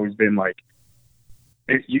culture has always been like,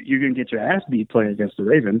 you're going to get your ass beat playing against the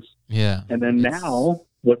Ravens. Yeah. And then now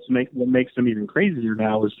what makes them even crazier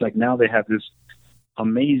now is like now they have this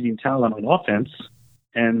amazing talent on offense,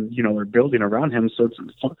 and they're building around him. So it's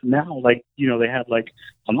now they have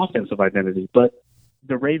an offensive identity. But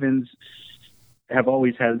the Ravens have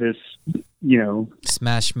always had this,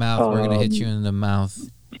 smash mouth. We're gonna hit you in the mouth.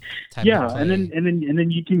 Yeah, and then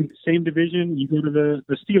you can same division. You go to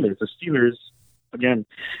the Steelers. The Steelers again,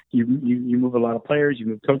 you move a lot of players, you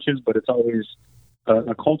move coaches, but it's always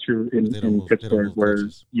a culture in Pittsburgh where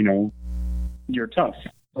you're tough.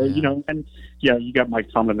 Or, and you got Mike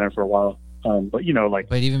Tomlin there for a while. But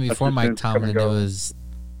even before Mike Tomlin, it was,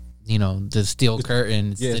 the steel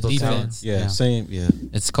curtain, the defense. Same.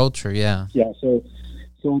 It's culture. Yeah. Yeah. So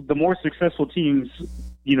the more successful teams,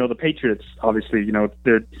 the Patriots, obviously,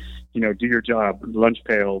 they're, do your job, lunch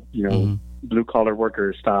pail, blue collar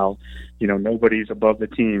worker style. Nobody's above the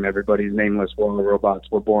team. Everybody's nameless. We're all robots.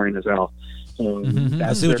 We're boring as hell.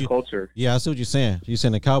 That's their culture. Yeah, I see what you're saying. You're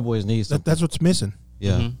saying the Cowboys need something. That's what's missing.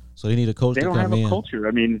 Yeah. So they need a coach to come in. They don't have a culture.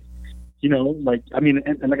 I mean, and like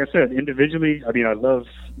I said, individually, I mean, I love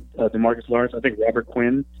DeMarcus Lawrence. I think Robert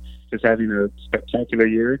Quinn is having a spectacular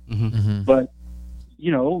year. But,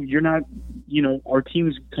 you're not, our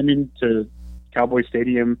teams come into Cowboy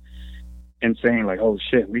Stadium and saying like, oh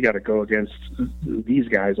shit, we got to go against these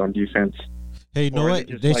guys on defense. Hey, you know what?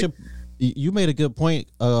 They should. You made a good point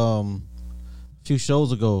a few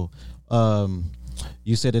shows ago.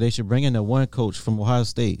 You said that they should bring in the one coach from Ohio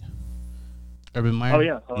State, Urban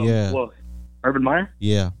Meyer. Oh yeah, Well, Urban Meyer.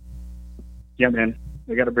 Yeah, man,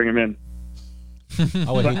 they got to bring him in.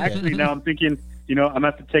 But actually, now I'm thinking, I'm gonna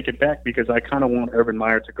have to take it back because I kind of want Urban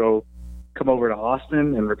Meyer to come over to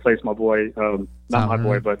Austin and replace my boy, not my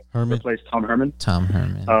boy, but Herman. Replace Tom Herman.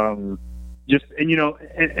 Just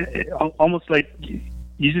almost like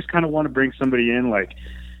you just kind of want to bring somebody in like.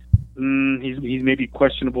 He's maybe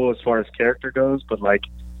questionable as far as character goes, but like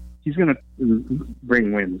he's gonna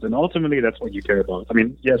bring wins, and ultimately that's what you care about. I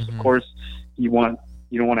mean, yes, of course, you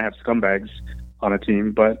don't want to have scumbags on a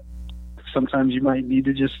team, but sometimes you might need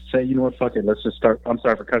to just say, you know what, fuck it, let's just start. I'm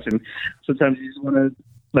sorry for cussing. Sometimes you just want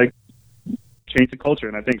to change the culture,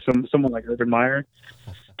 and I think someone like Urban Meyer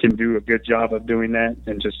can do a good job of doing that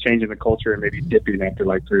and just changing the culture and maybe dipping after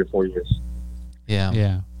 3 or 4 years.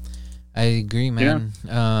 Yeah. I agree, man.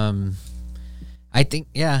 Yeah. I think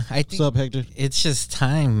What's up, Hector? It's just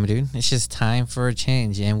time, dude. It's just time for a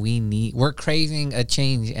change, and we're craving a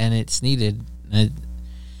change, and it's needed. And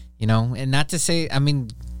not to say, I mean,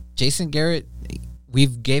 Jason Garrett,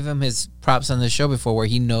 we've gave him his props on the show before, where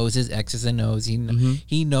he knows his X's and O's.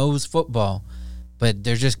 He knows football, but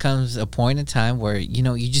there just comes a point in time where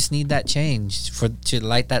you just need that change to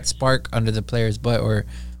light that spark under the player's butt, or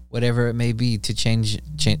whatever it may be, to change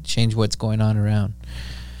what's going on around.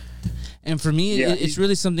 And for me, it's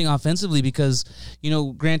really something offensively because,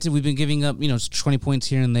 granted, we've been giving up, 20 points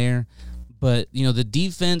here and there. But, the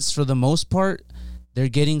defense, for the most part, they're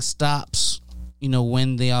getting stops,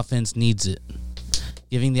 when the offense needs it.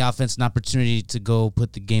 Giving the offense an opportunity to go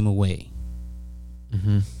put the game away.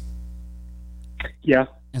 Mm-hmm. Yeah.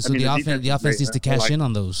 And so the offense needs to cash in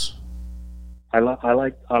on those. I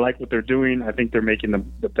like what they're doing. I think they're making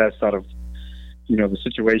the best out of, the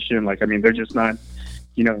situation. They're just not,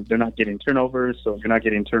 they're not getting turnovers. So if you're not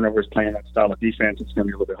getting turnovers playing that style of defense, it's going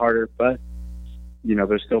to be a little bit harder. But,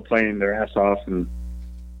 they're still playing their ass off. And,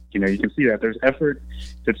 you can see that there's effort.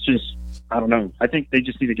 It's just, I don't know. I think they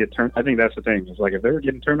just need to get I think that's the thing. It's like if they were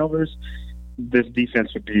getting turnovers, this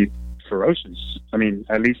defense would be ferocious.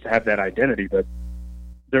 At least have that identity. But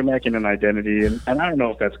they're lacking an identity. And I don't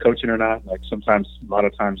know if that's coaching or not. A lot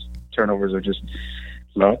of times, turnovers are just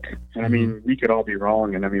luck. And we could all be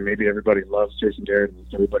wrong. And maybe everybody loves Jason Garrett.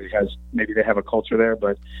 Maybe they have a culture there.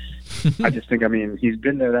 But I just think, he's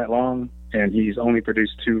been there that long and he's only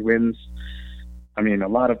produced 2 wins. A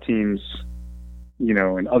lot of teams,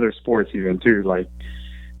 in other sports even too,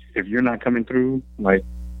 if you're not coming through,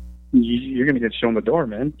 you're going to get shown the door,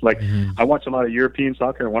 man. I watch a lot of European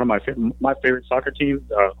soccer. One of my favorite soccer teams,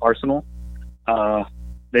 Arsenal,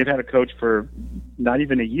 they've had a coach for not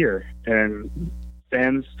even a year, and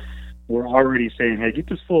fans were already saying, hey, get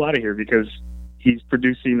this fool out of here, because he's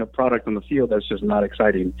producing a product on the field that's just not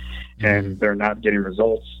exciting, and they're not getting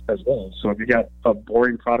results as well. So if you got a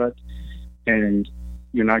boring product and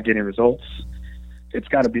you're not getting results, it's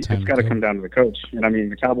got to come down to the coach.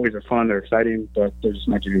 And the Cowboys are fun, they're exciting, but they're just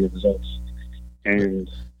not getting the results. And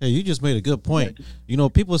hey, you just made a good point.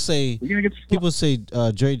 People say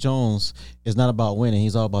Jerry Jones is not about winning;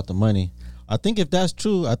 he's all about the money. I think if that's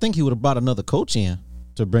true, I think he would have brought another coach in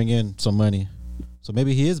to bring in some money. So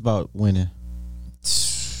maybe he is about winning.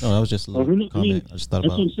 No, that was just a little comment. I just thought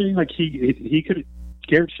about. That's what I'm saying. He could.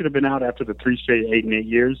 Garrett should have been out after the 3 straight 8-8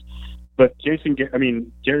 years. But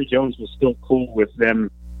Jerry Jones was still cool with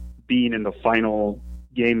them being in the final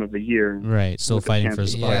game of the year. Right, still fighting for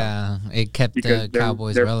his spot. Yeah, it kept the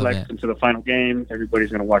Cowboys they're relevant. Flexed into the final game. Everybody's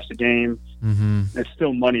going to watch the game. Mm-hmm. There's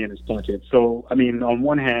still money in his pocket. So, on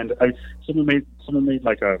one hand, someone made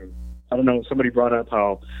I don't know, somebody brought up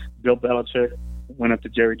how Bill Belichick went up to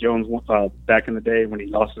Jerry Jones back in the day when he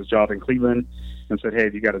lost his job in Cleveland and said, hey,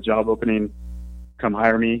 if you got a job opening, come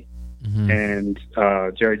hire me. Mm-hmm. And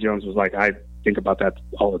Jerry Jones was like, I think about that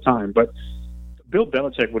all the time. But Bill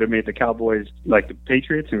Belichick would have made the Cowboys like the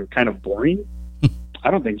Patriots and kind of boring. I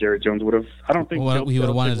don't think Jerry Jones would have. I don't think he would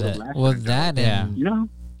have wanted that. Well, that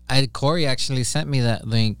and Corey actually sent me that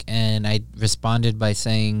link, and I responded by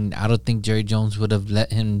saying I don't think Jerry Jones would have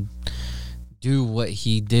let him do what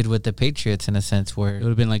he did with the Patriots, in a sense where it would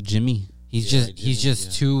have been like Jimmy. He's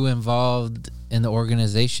just too involved in the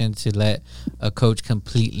organization to let a coach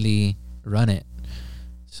completely run it.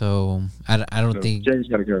 So I don't think Jerry's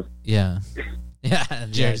got to go. Yeah,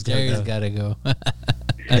 Jerry's got to go.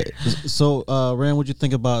 So, Rand, what'd you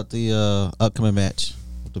think about the upcoming match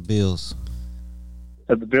with the Bills?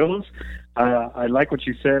 The Bills, I like what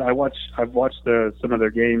you said. I've watched some of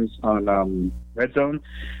their games on Red Zone.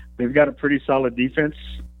 They've got a pretty solid defense,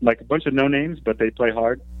 like a bunch of no names, but they play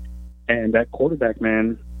hard. And that quarterback,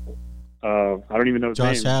 man, I don't even know his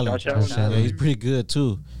name. Josh Allen. Yeah, he's pretty good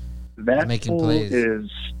too. That making plays.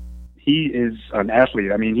 He is an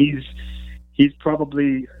athlete. He's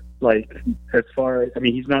probably like, as far as,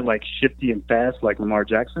 he's not like shifty and fast like Lamar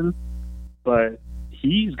Jackson, but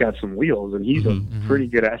he's got some wheels and he's a pretty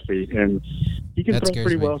good athlete and he can throw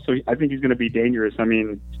pretty well. So I think he's going to be dangerous.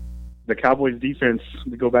 The Cowboys defense,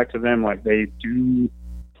 we go back to them, like they do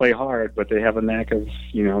play hard, but they have a knack of,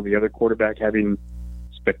 the other quarterback having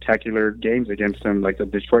spectacular games against them, like the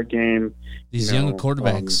Detroit game. These younger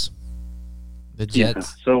quarterbacks. The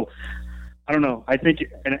Jets. Yeah. So I don't know. I think,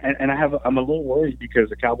 and I'm a little worried because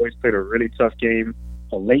the Cowboys played a really tough game,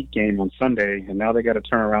 a late game on Sunday, and now they got to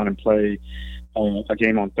turn around and play a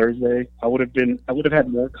game on Thursday. I would have had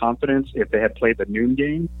more confidence if they had played the noon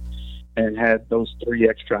game and had those 3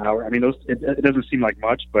 extra hours. It doesn't seem like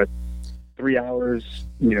much, but 3 hours,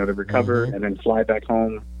 to recover and then fly back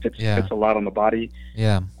home. It's a lot on the body.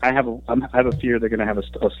 Yeah, I have a fear they're going to have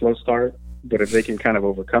a slow start, but if they can kind of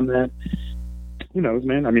overcome that, who knows,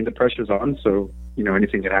 man? The pressure's on, so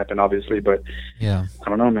anything can happen, obviously. But yeah, I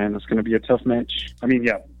don't know, man. It's going to be a tough match.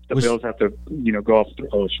 the Bills have to, go off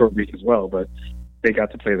a short week as well, but they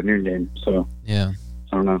got to play the noon game. So Yeah.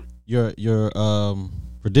 I don't know. Your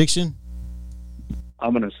prediction?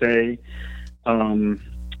 I'm gonna say, I'm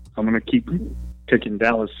gonna keep picking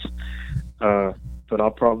Dallas, but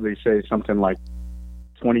I'll probably say something like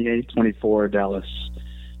 28-24 Dallas,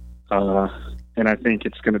 and I think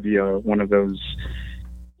it's gonna be one of those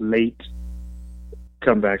late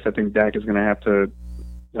comebacks. I think Dak is gonna have to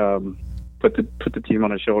put the team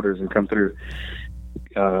on his shoulders and come through.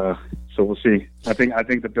 So we'll see. I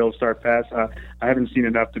think the Bills start fast. I haven't seen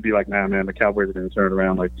enough to be like, nah, man, the Cowboys are going to turn it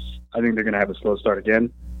around. Like, I think they're going to have a slow start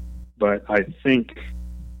again, but I think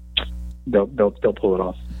they'll pull it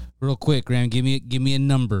off. Real quick, Graham, give me a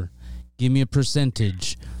number. Give me a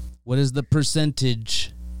percentage. What is the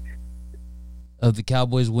percentage of the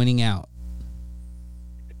Cowboys winning out?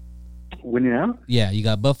 Winning out? Yeah, you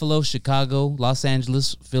got Buffalo, Chicago, Los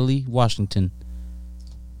Angeles, Philly, Washington.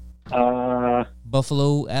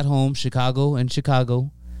 Buffalo at home, Chicago and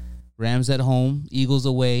Chicago, Rams at home, Eagles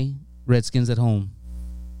away, Redskins at home.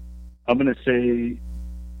 I'm going to say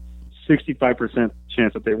 65%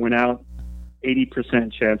 chance that they win out,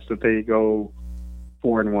 80% chance that they go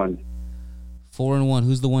 4-1. 4-1.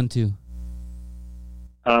 Who's the 1-2?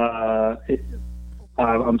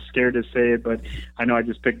 I'm scared to say it, but I know I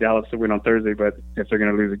just picked Dallas to win on Thursday, but if they're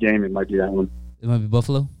going to lose a game, it might be that one. It might be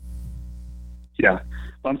Buffalo? Yeah.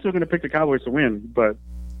 I'm still going to pick the Cowboys to win, but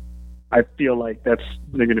I feel like they're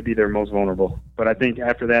going to be their most vulnerable. But I think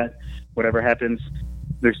after that, whatever happens,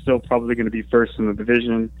 they're still probably going to be first in the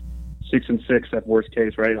division, 6-6 at worst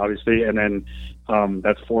case, right? Obviously, and then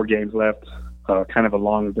that's 4 games left. Kind of a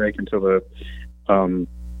long break until the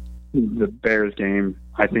Bears game.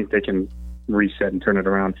 I think they can reset and turn it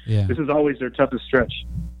around. Yeah. This is always their toughest stretch.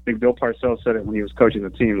 I think Bill Parcells said it when he was coaching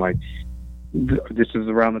the team, like, this is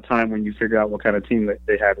around the time when you figure out what kind of team that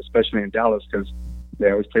they have, especially in Dallas, because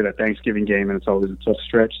they always play that Thanksgiving game, and it's always a tough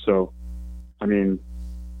stretch. So, I mean,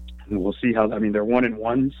 we'll see how. I mean, they're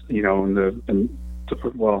 1-1s,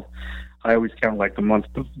 well, I always count like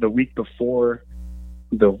the week before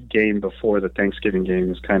the game before the Thanksgiving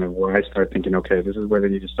game is kind of where I start thinking, okay, this is where they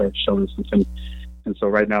need to start showing something. And so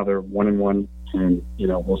right now they're 1-1, and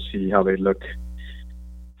we'll see how they look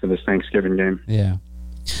for this Thanksgiving game. Yeah.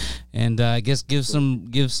 And I guess give some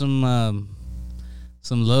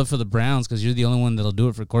love for the Browns, because you're the only one that'll do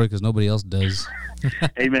it for Corey, because nobody else does.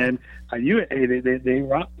 Hey man, they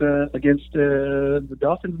rocked against the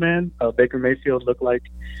Dolphins, man. Baker Mayfield looked like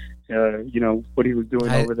what he was doing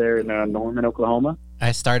over there in Norman, Oklahoma.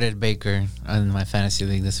 I started Baker in my fantasy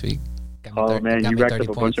league this week. Man, you racked up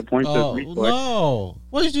a bunch of points this week. Boy. No!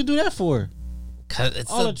 What did you do that for? Cause it's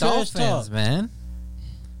All the the trash Dolphins, talk. Man.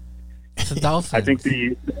 It's the Dolphins. I think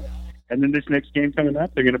and then this next game coming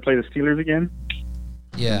up, they're going to play the Steelers again.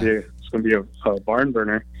 Yeah. It's going to be a barn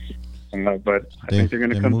burner, but I think they're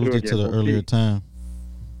going to come through moved again. it to the We'll earlier see. time.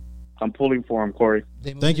 I'm pulling for them, Corey.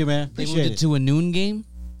 Thank you, man. They moved Appreciate it to a noon game?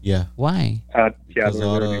 Yeah. Why? Yeah, Because they're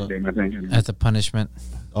all a the- new game, I think. That's a punishment.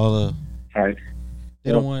 All the All right.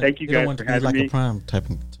 they Well, don't want. thank you they don't guys want for to be having like me. a prime type of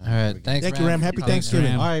time. All right. Thanks, Thank you, Ram. Happy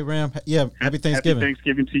Thanksgiving. Ram. All right, Ram. Yeah, happy Thanksgiving. Happy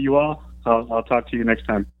Thanksgiving to you all. I'll talk to you next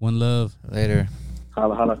time. One love. Later.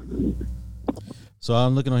 Holla, holla. So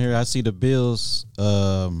I'm looking on here. I see the Bills.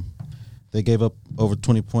 They gave up over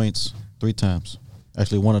 20 points 3 times.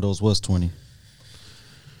 Actually, one of those was 20.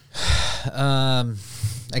 I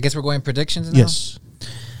guess we're going predictions now? Yes.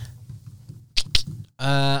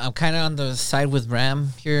 I'm kind of on the side with Ram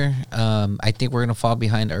here. I think we're going to fall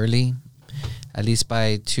behind early, at least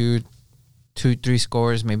by 2-3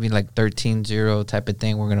 scores, maybe like 13-0 type of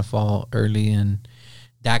thing. We're going to fall early, and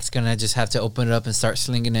Dak's going to just have to open it up and start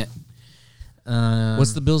slinging it.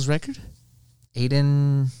 What's the Bills' record? How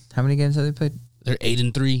many games have they played? They're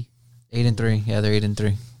 8-3. 8-3. Yeah, they're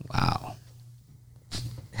 8-3. Wow.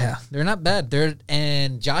 Yeah, they're not bad.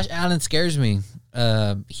 And Josh Allen scares me.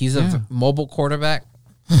 He's a Yeah. mobile quarterback,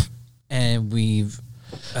 and we've.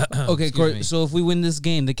 Okay, Excuse Corey, me. so if we win this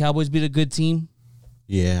game, the Cowboys beat a good team?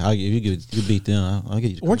 Yeah, you beat them. I'll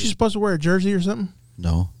get you. Weren't you supposed to wear a jersey or something?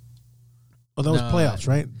 No. Oh, that was No. playoffs,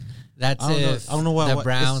 right? That's I don't know- if I don't know why- the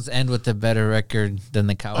Browns end with a better record than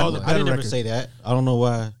the Cowboys. the I better didn't ever record. say that. I don't know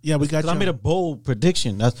why. Yeah, we got 'Cause you. I made a bold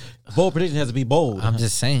prediction. Bold prediction has to be bold. I'm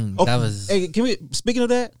just saying Okay, that was. Hey, can we? Speaking of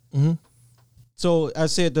that, Mhm. so I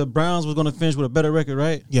said the Browns was going to finish with a better record,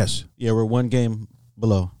 right? Yes. Yeah, we're 1 game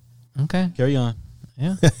below. Okay. Carry on.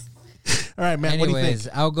 Yeah. All right, Matt. What do you Anyways,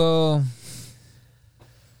 think?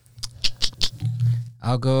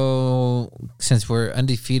 I'll go since we're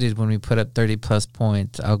undefeated when we put up 30+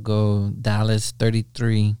 points. I'll go Dallas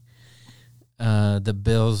 33, the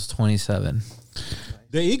Bills 27.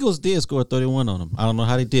 The Eagles did score 31 on them. I don't know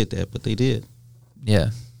how they did that, but they did.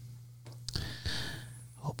 Yeah.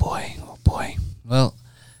 Oh boy. Well,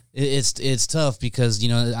 it's tough because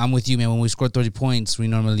I'm with you, man. When we score 30 points, we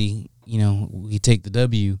normally we take the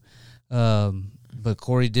W. But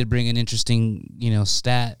Corey did bring an interesting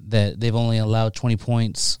stat that they've only allowed 20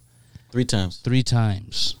 points 3 times. 3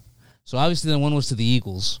 times. So obviously, the one was to the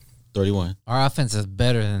Eagles. 31. Our offense is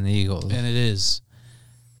better than the Eagles. And it is.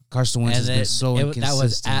 Carson Wentz has been so inconsistent. That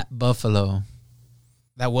was at Buffalo.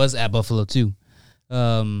 That was at Buffalo, too.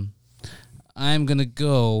 I'm going to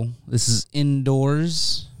go. This is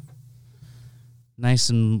indoors. Nice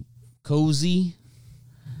and cozy.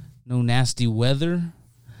 No nasty weather.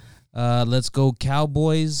 Let's go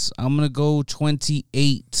Cowboys. I'm going to go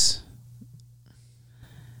 28.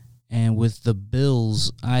 And with the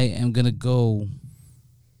Bills, I am going to go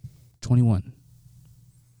 21.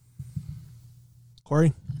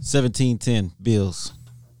 Corey? 17-10 Bills.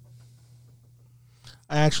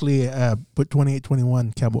 I actually put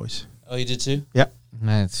 28-21 Cowboys. Oh, you did too? Yep.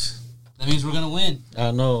 Nice. That means we're going to win.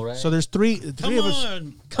 I know, right? So there's three of us.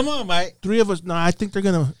 Come on, Mike. 3 of us. No, I think they're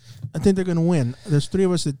gonna win. There's 3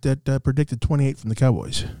 of us that predicted 28 from the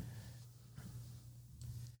Cowboys.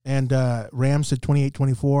 And Rams said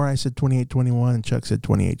 28-24. I said 28-21, and Chuck said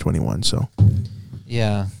 28-21. So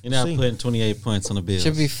Yeah. You're not See. putting 28 points on the Bills.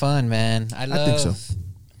 Should be fun, man. I think so.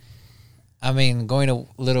 I mean, going a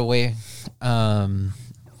little way,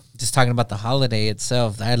 just talking about the holiday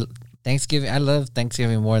itself. Thanksgiving. I love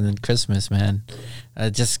Thanksgiving more than Christmas, man.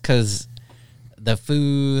 Just because the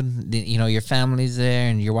food, your family's there,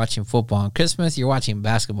 and you're watching football. On Christmas, you're watching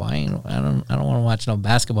basketball. I don't want to watch no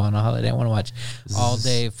basketball on a holiday. I want to watch all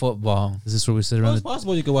day football. Is this where we sit Well, around? it's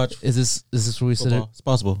possible you could watch Is this where we sit? football. It's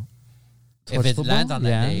possible. If watch it football? lands on that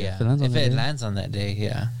Yeah, day, if yeah. it lands on If that it day. lands on that day,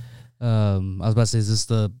 yeah. I was about to say, is this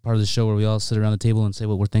the part of the show where we all sit around the table and say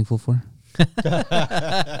what we're thankful for?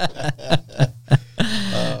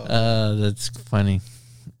 That's funny.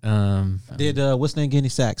 Did what's his name get any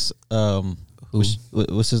sacks?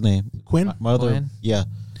 What's his name? Quinn. My other, Quinn? yeah.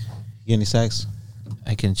 Get any sacks?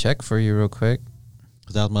 I can check for you real quick.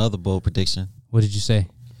 Because that was my other bold prediction. What did you say?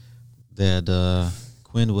 That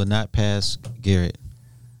Quinn will not pass Garrett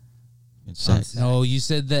in sacks. No, you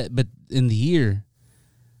said that, but in the year.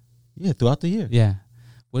 Yeah, throughout the year. Yeah.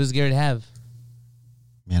 What does Garrett have?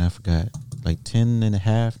 Man, I forgot. Like 10 and a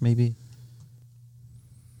half, maybe.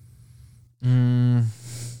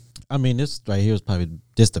 I mean, this right here is probably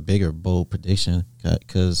just a bigger, bold prediction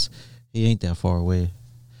because he ain't that far away.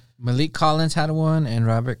 Malik Collins had one, and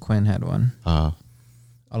Robert Quinn had one,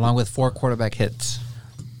 along with 4 quarterback hits.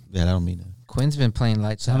 Yeah, I don't mean that. Quinn's been playing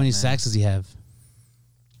lights So how out, many man. sacks does he have?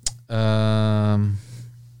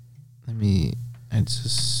 I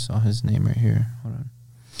just saw his name right here. Hold on.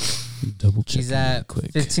 Double check. He's at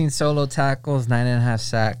 15 solo tackles, 9.5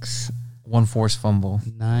 sacks, 1 forced fumble.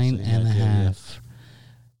 9.5.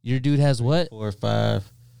 Your dude has what? 4 or 5.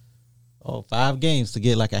 5 games to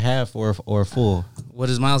get like a half or a full. What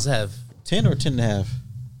does Miles have? 10 or 10 and a half.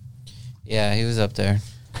 Yeah, he was up there.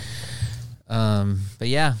 But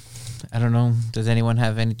yeah, I don't know. Does anyone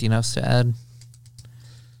have anything else to add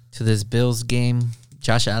to this Bills game?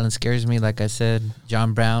 Josh Allen scares me, like I said.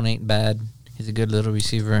 John Brown ain't bad. He's a good little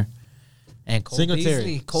receiver. And Cole Singletary.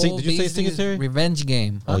 Beasley. Cole Did you say Beasley's Singletary? revenge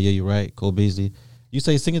game. Oh, yeah, you're right. Cole Beasley. You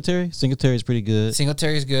say Singletary? Singletary's pretty good.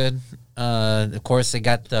 Singletary's good. Of course, they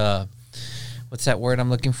got the what's that word I'm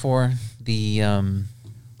looking for? The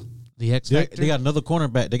X They Factor? got another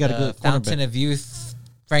cornerback. They got a good Fountain cornerback. of Youth,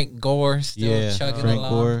 Frank Gore, still chugging Frank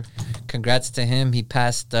along. Gore. Congrats to him. He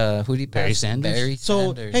passed. Who did he pass? Barry Sanders? Barry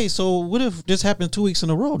So, Sanders. hey, so what if this happened 2 weeks in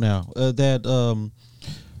a row now? What's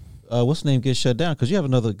the name gets shut down? Because you have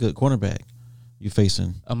another good cornerback you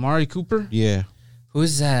facing. Amari Cooper? Yeah.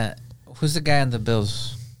 Who's that? Who's the guy on the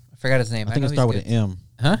Bills? I forgot his name. I think know it started he's with an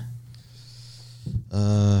good. M.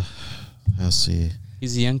 Huh? Let's see.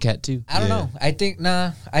 He's a young cat, too. I don't know. I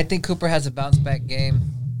think Cooper has a bounce back game.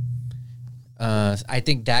 I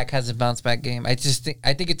think Dak has a bounce back game. I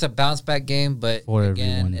think it's a bounce back game, but For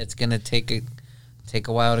again, everyone. it's gonna take a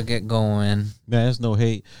while to get going. Man, there's no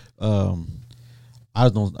hate. I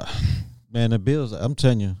don't. Man, the Bills. I'm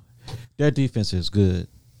telling you, their defense is good.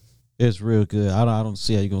 It's real good. I don't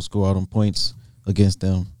see how you're gonna score all them points against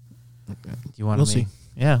them. You want We'll me? see.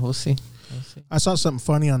 Yeah, we'll see. I saw something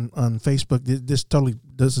funny on Facebook. This totally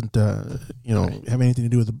doesn't have anything to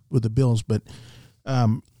do with the Bills, but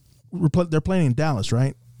they're playing in Dallas,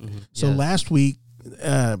 right? Mm-hmm. So Yes. last week,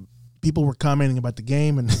 people were commenting about the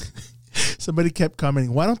game, and somebody kept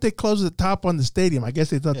commenting, "Why don't they close the top on the stadium?" I guess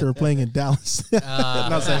they thought they were playing in Dallas. And I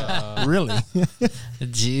was like, "Really?"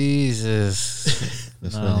 Jesus.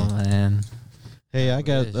 That's No, funny. man. Hey, I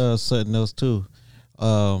got something else too.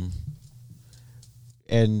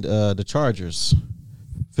 And the Chargers.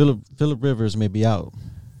 Phillip Rivers may be out.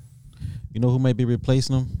 You know who may be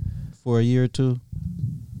replacing him for a year or two?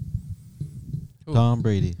 Who? Tom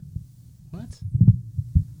Brady. What?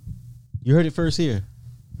 You heard it first here.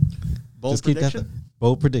 Bold Just keep that prediction?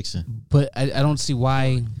 bold prediction. But I don't see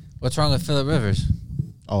why. What's wrong with Phillip Rivers?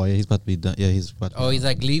 Oh yeah, he's about to be done. Yeah, he's about to. Oh, he's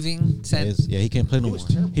like leaving. Yeah, he can't play no more.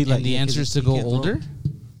 He And the answer is to go older?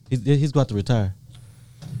 He's about to retire.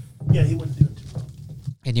 Yeah, he wouldn't do it.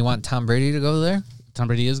 And you want Tom Brady to go there? Tom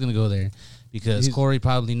Brady is going to go there because He's- Corey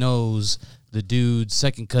probably knows the dude's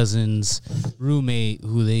second cousin's roommate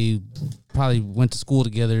who they probably went to school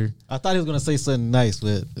together. I thought he was gonna say something nice,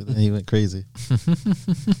 but he went crazy.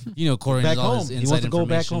 You know, Corey Back knows all home, his he inside wants to go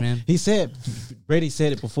back information, home. man. He said, Brady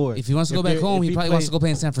said it before. If he wants to go back home, he probably wants to go play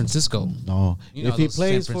in San Francisco. No, You know if he those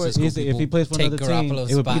plays San for, Francisco he said if he people. plays for Take another team,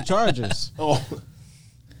 Garoppolo's it would be spot. Chargers. Oh,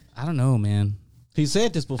 I don't know, man. He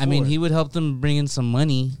said this before. I mean, he would help them bring in some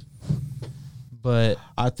money, but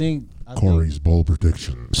I think Corey's bold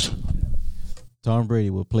predictions. Tom Brady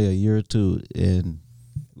will play a year or two in.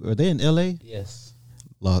 Are they in L.A.? yes,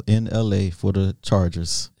 In L.A. for the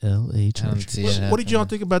Chargers. L.A. I don't Chargers. see what, it what did y'all happening.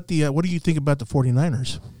 think about the? What do you think about the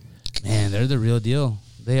 49ers? Man, they're the real deal.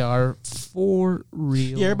 They are for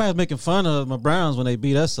real. Yeah, everybody's making fun of my Browns when they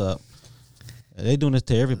beat us up. They doing this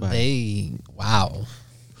to everybody. Wow.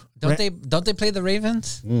 Don't they play the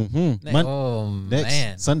Ravens? Mm-hmm. Oh Next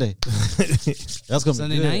man. Sunday. That's gonna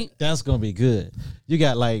Sunday be good. night? That's gonna be good. You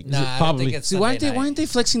got like Nah, I don't probably. think it's See, why Sunday aren't they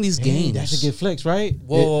flexing these Dang, games? that should get flexed, right?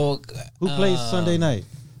 Well, Who plays Sunday night?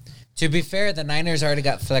 To be fair, the Niners already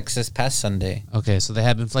got flex this past Sunday. Okay, so they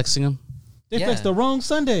have been flexing them. They Yeah. flexed the wrong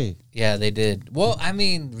Sunday. Yeah, they did. Well, I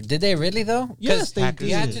mean, did they really though? 'Cause Yes, they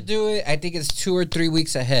You had did. to do it. I think it's 2 or 3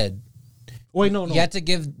 weeks ahead. Wait, no. You have to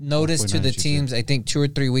give notice to 49ers, the you said. teams. I think 2 or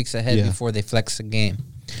 3 weeks ahead Yeah. before they flex the game.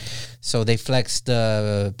 So they flexed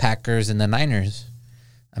the Packers and the Niners.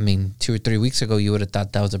 I mean, 2 or 3 weeks ago, you would have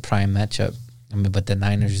thought that was a prime matchup. I mean, but the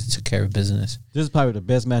Niners took care of business. This is probably the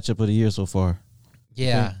best matchup of the year so far.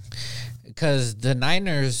 Yeah, because the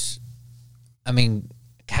Niners, I mean,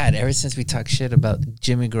 God, ever since we talked shit about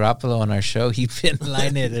Jimmy Garoppolo on our show, he's been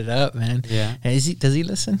lining it up, man. Yeah. And does he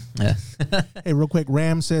listen? Yeah. Hey, real quick,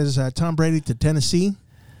 Ram says Tom Brady to Tennessee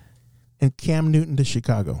and Cam Newton to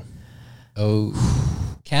Chicago. Oh,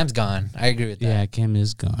 Cam's gone. I agree with that. Yeah, Cam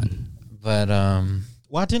is gone. But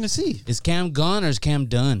Why Tennessee? Is Cam gone or is Cam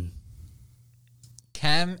done?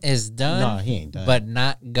 Cam is done. Nah, he ain't done. But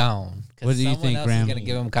not gone. 'Cause What do you someone think, else Graham? is going to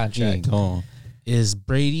give him a He contract. ain't gone. Is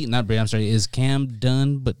Brady not Brady? I'm sorry. Is Cam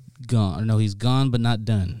done but gone? Or no, he's gone but not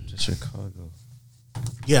done. To Chicago.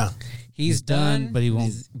 Yeah, He's done, done, but he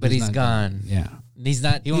won't. But he's not gone. Yeah, He's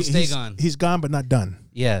not. he won't stay he's, gone. He's gone, but not done.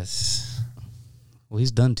 Yes. Well,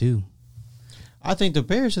 he's done too. I think the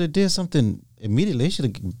Bears should have did something immediately. They should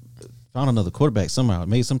have found another quarterback somehow,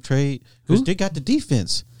 made some trade. Because Who? they got the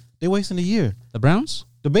defense. They wasting a year. The Browns,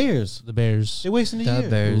 The Bears. the Bears. They wasting a The year.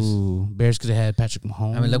 Bears. Ooh, Bears could have had Patrick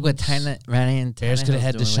Mahomes. I mean, look what Ryan Bears could have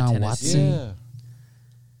had Tannehill's doing Deshaun with Watson. Tennessee. Yeah.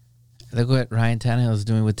 Look what Ryan Tannehill's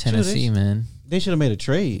doing with Tennessee, man. They should have made a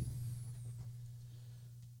trade.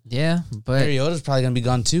 Yeah, but Mariota's probably gonna be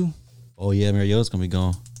gone too. Oh, yeah, Mariota's going to be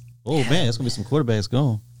gone. Oh, man, it's going to be some quarterbacks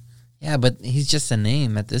gone. yeah, but he's just a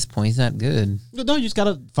name at this point. He's not good. No, you just got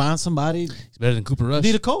to find somebody. He's better than Cooper You Rush.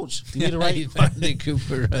 need a coach. You need a right. He's better than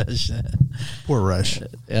Cooper Rush. Poor Rush.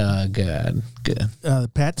 Oh, God. Good.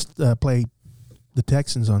 The Pats play the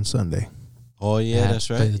Texans on Sunday. Oh, yeah, Pats that's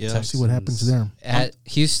play right. the Yeah. Texans. See what happens there. At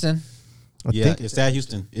Houston, I Yeah, think it's at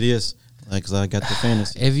Houston. It is. Because I got the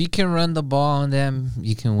fantasy if you can run the ball on them,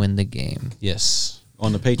 you can win the game. Yes.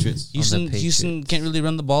 on the Patriots. Houston Patriots. can't really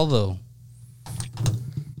run the ball though.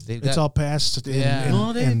 They've it's got all passed. Yeah.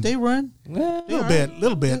 No, they run.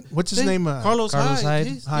 little bit. What's his name? Carlos Carlos Hyde.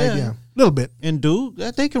 Hyde? Hyde, yeah, little bit. And dude,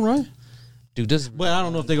 they can run. dude does. But I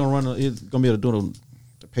don't know if they're gonna run. It's gonna be able to do it on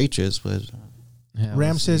the Patriots. But Yeah, Ram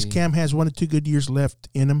we'll says see. Cam has 1 or 2 good years left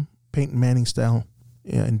in him, Peyton Manning style,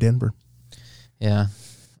 in Denver. Yeah.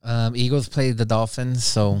 Eagles played the Dolphins,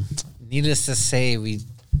 so needless to say, we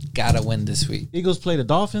gotta win this week. Eagles play the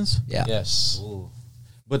Dolphins. Yeah. Yes.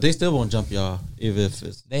 But they still won't jump y'all if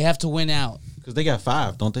it's They have to win out. because they got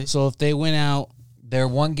 5, don't they? So if they win out, They're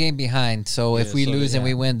 1 game behind, so if Yeah, we so lose and yeah.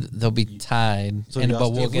 we win, they'll be tied. So and y'all but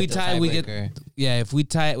still- we'll if get we the tie, we get. tiebreaker. Yeah, if we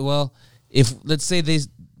tie, well, if let's say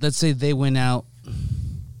they win out,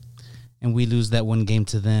 and we lose that 1 game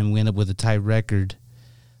to them, we end up with a tie record.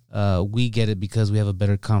 We get it because we have a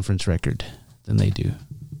better conference record than they do.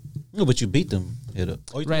 No, but you beat them. Hit up.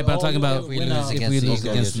 Right, but I'm talking about if we lose if against we the lose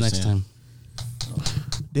Eagles. against the Okay, I next get what time.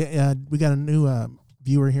 We got a new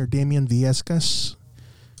viewer here, Damian Viescas.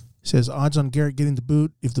 Says odds on Garrett getting the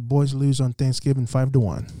boot if the boys lose on Thanksgiving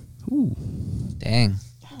 5-1. Ooh. Dang.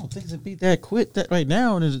 I don't think it'd be that quick that right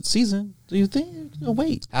now in the season. Do you think? No,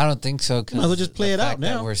 wait. I don't think so. Might as well just play it out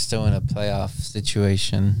now. We're still in a playoff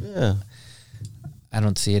situation. Yeah. I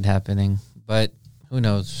don't see it happening, but who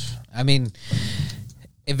knows? I mean,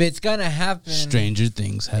 if it's gonna happen, Stranger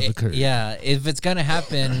things have occurred. Yeah, if it's gonna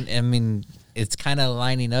happen, I mean, it's kind of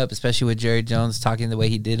lining up, especially with Jerry Jones talking the way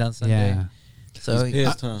he did on Sunday. Yeah. So He's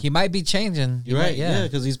pissed, huh? he might be changing. You're right. Yeah,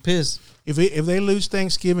 because he's pissed. If they lose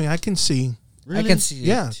Thanksgiving, I can see. I can see.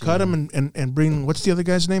 Yeah, it too. cut him and bring. What's the other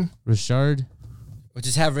guy's name? Richard. We'll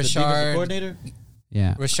just have The defensive Richard coordinator.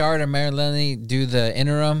 Yeah. or Marilyn do the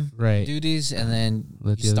interim Right. duties, and then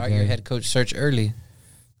Let you the other start your guy- head coach search early.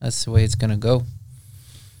 That's the way it's gonna go.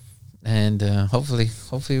 And hopefully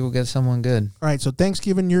we'll get someone good. All right, so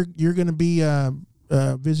Thanksgiving, you're going to be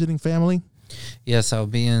visiting family. Yes, I'll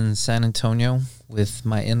be in San Antonio with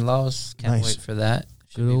my in-laws. Can't Nice. wait for that.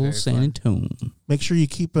 Should Good be old very San fun. Antonio. Make sure you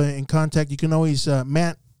keep in contact. You can always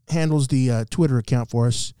Matt handles the Twitter account for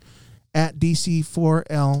us at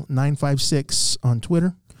DC4L956 on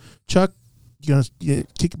Twitter. Chuck, you gonna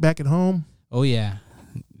kick it back at home? Oh, yeah.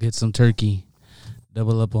 Get some turkey.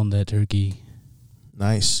 Double up on that turkey.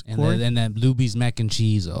 Nice. And Corey? that Bluebees mac and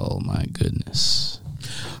cheese. Oh, my goodness.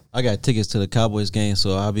 I got tickets to the Cowboys game,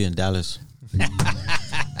 so I'll be in Dallas.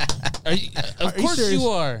 Of Are you course serious? you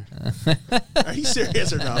are. Are you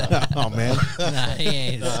serious or not? Oh man. Nah, he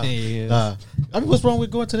ain't serious. I mean, what's wrong with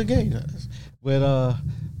going to the game? But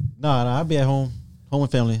I'll be at home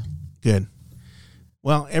with family. Good.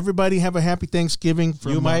 Well, everybody have a happy Thanksgiving.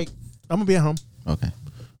 From, You, Mike? I'm gonna be at home Okay.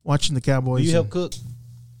 watching the Cowboys. Do you help and- cook?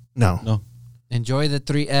 No. No. Enjoy the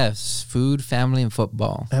 3 Fs: food, family, and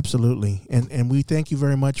football. Absolutely, and we thank you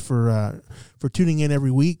very much for tuning in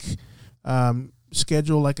every week.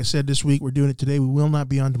 Schedule, like I said, this week we're doing it today. We will not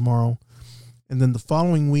be on tomorrow, and then the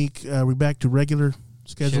following week we're back to regular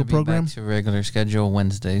scheduled Should be program. back to regular schedule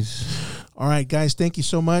Wednesdays. All right, guys, thank you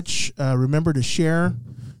so much. Remember to share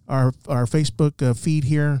our Facebook feed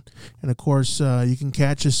here, and of course you can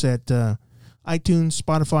catch us at iTunes,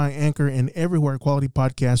 Spotify, Anchor, and everywhere quality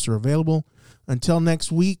podcasts are available. Until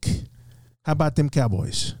next week, how about them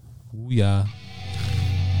Cowboys? Ooh, yeah.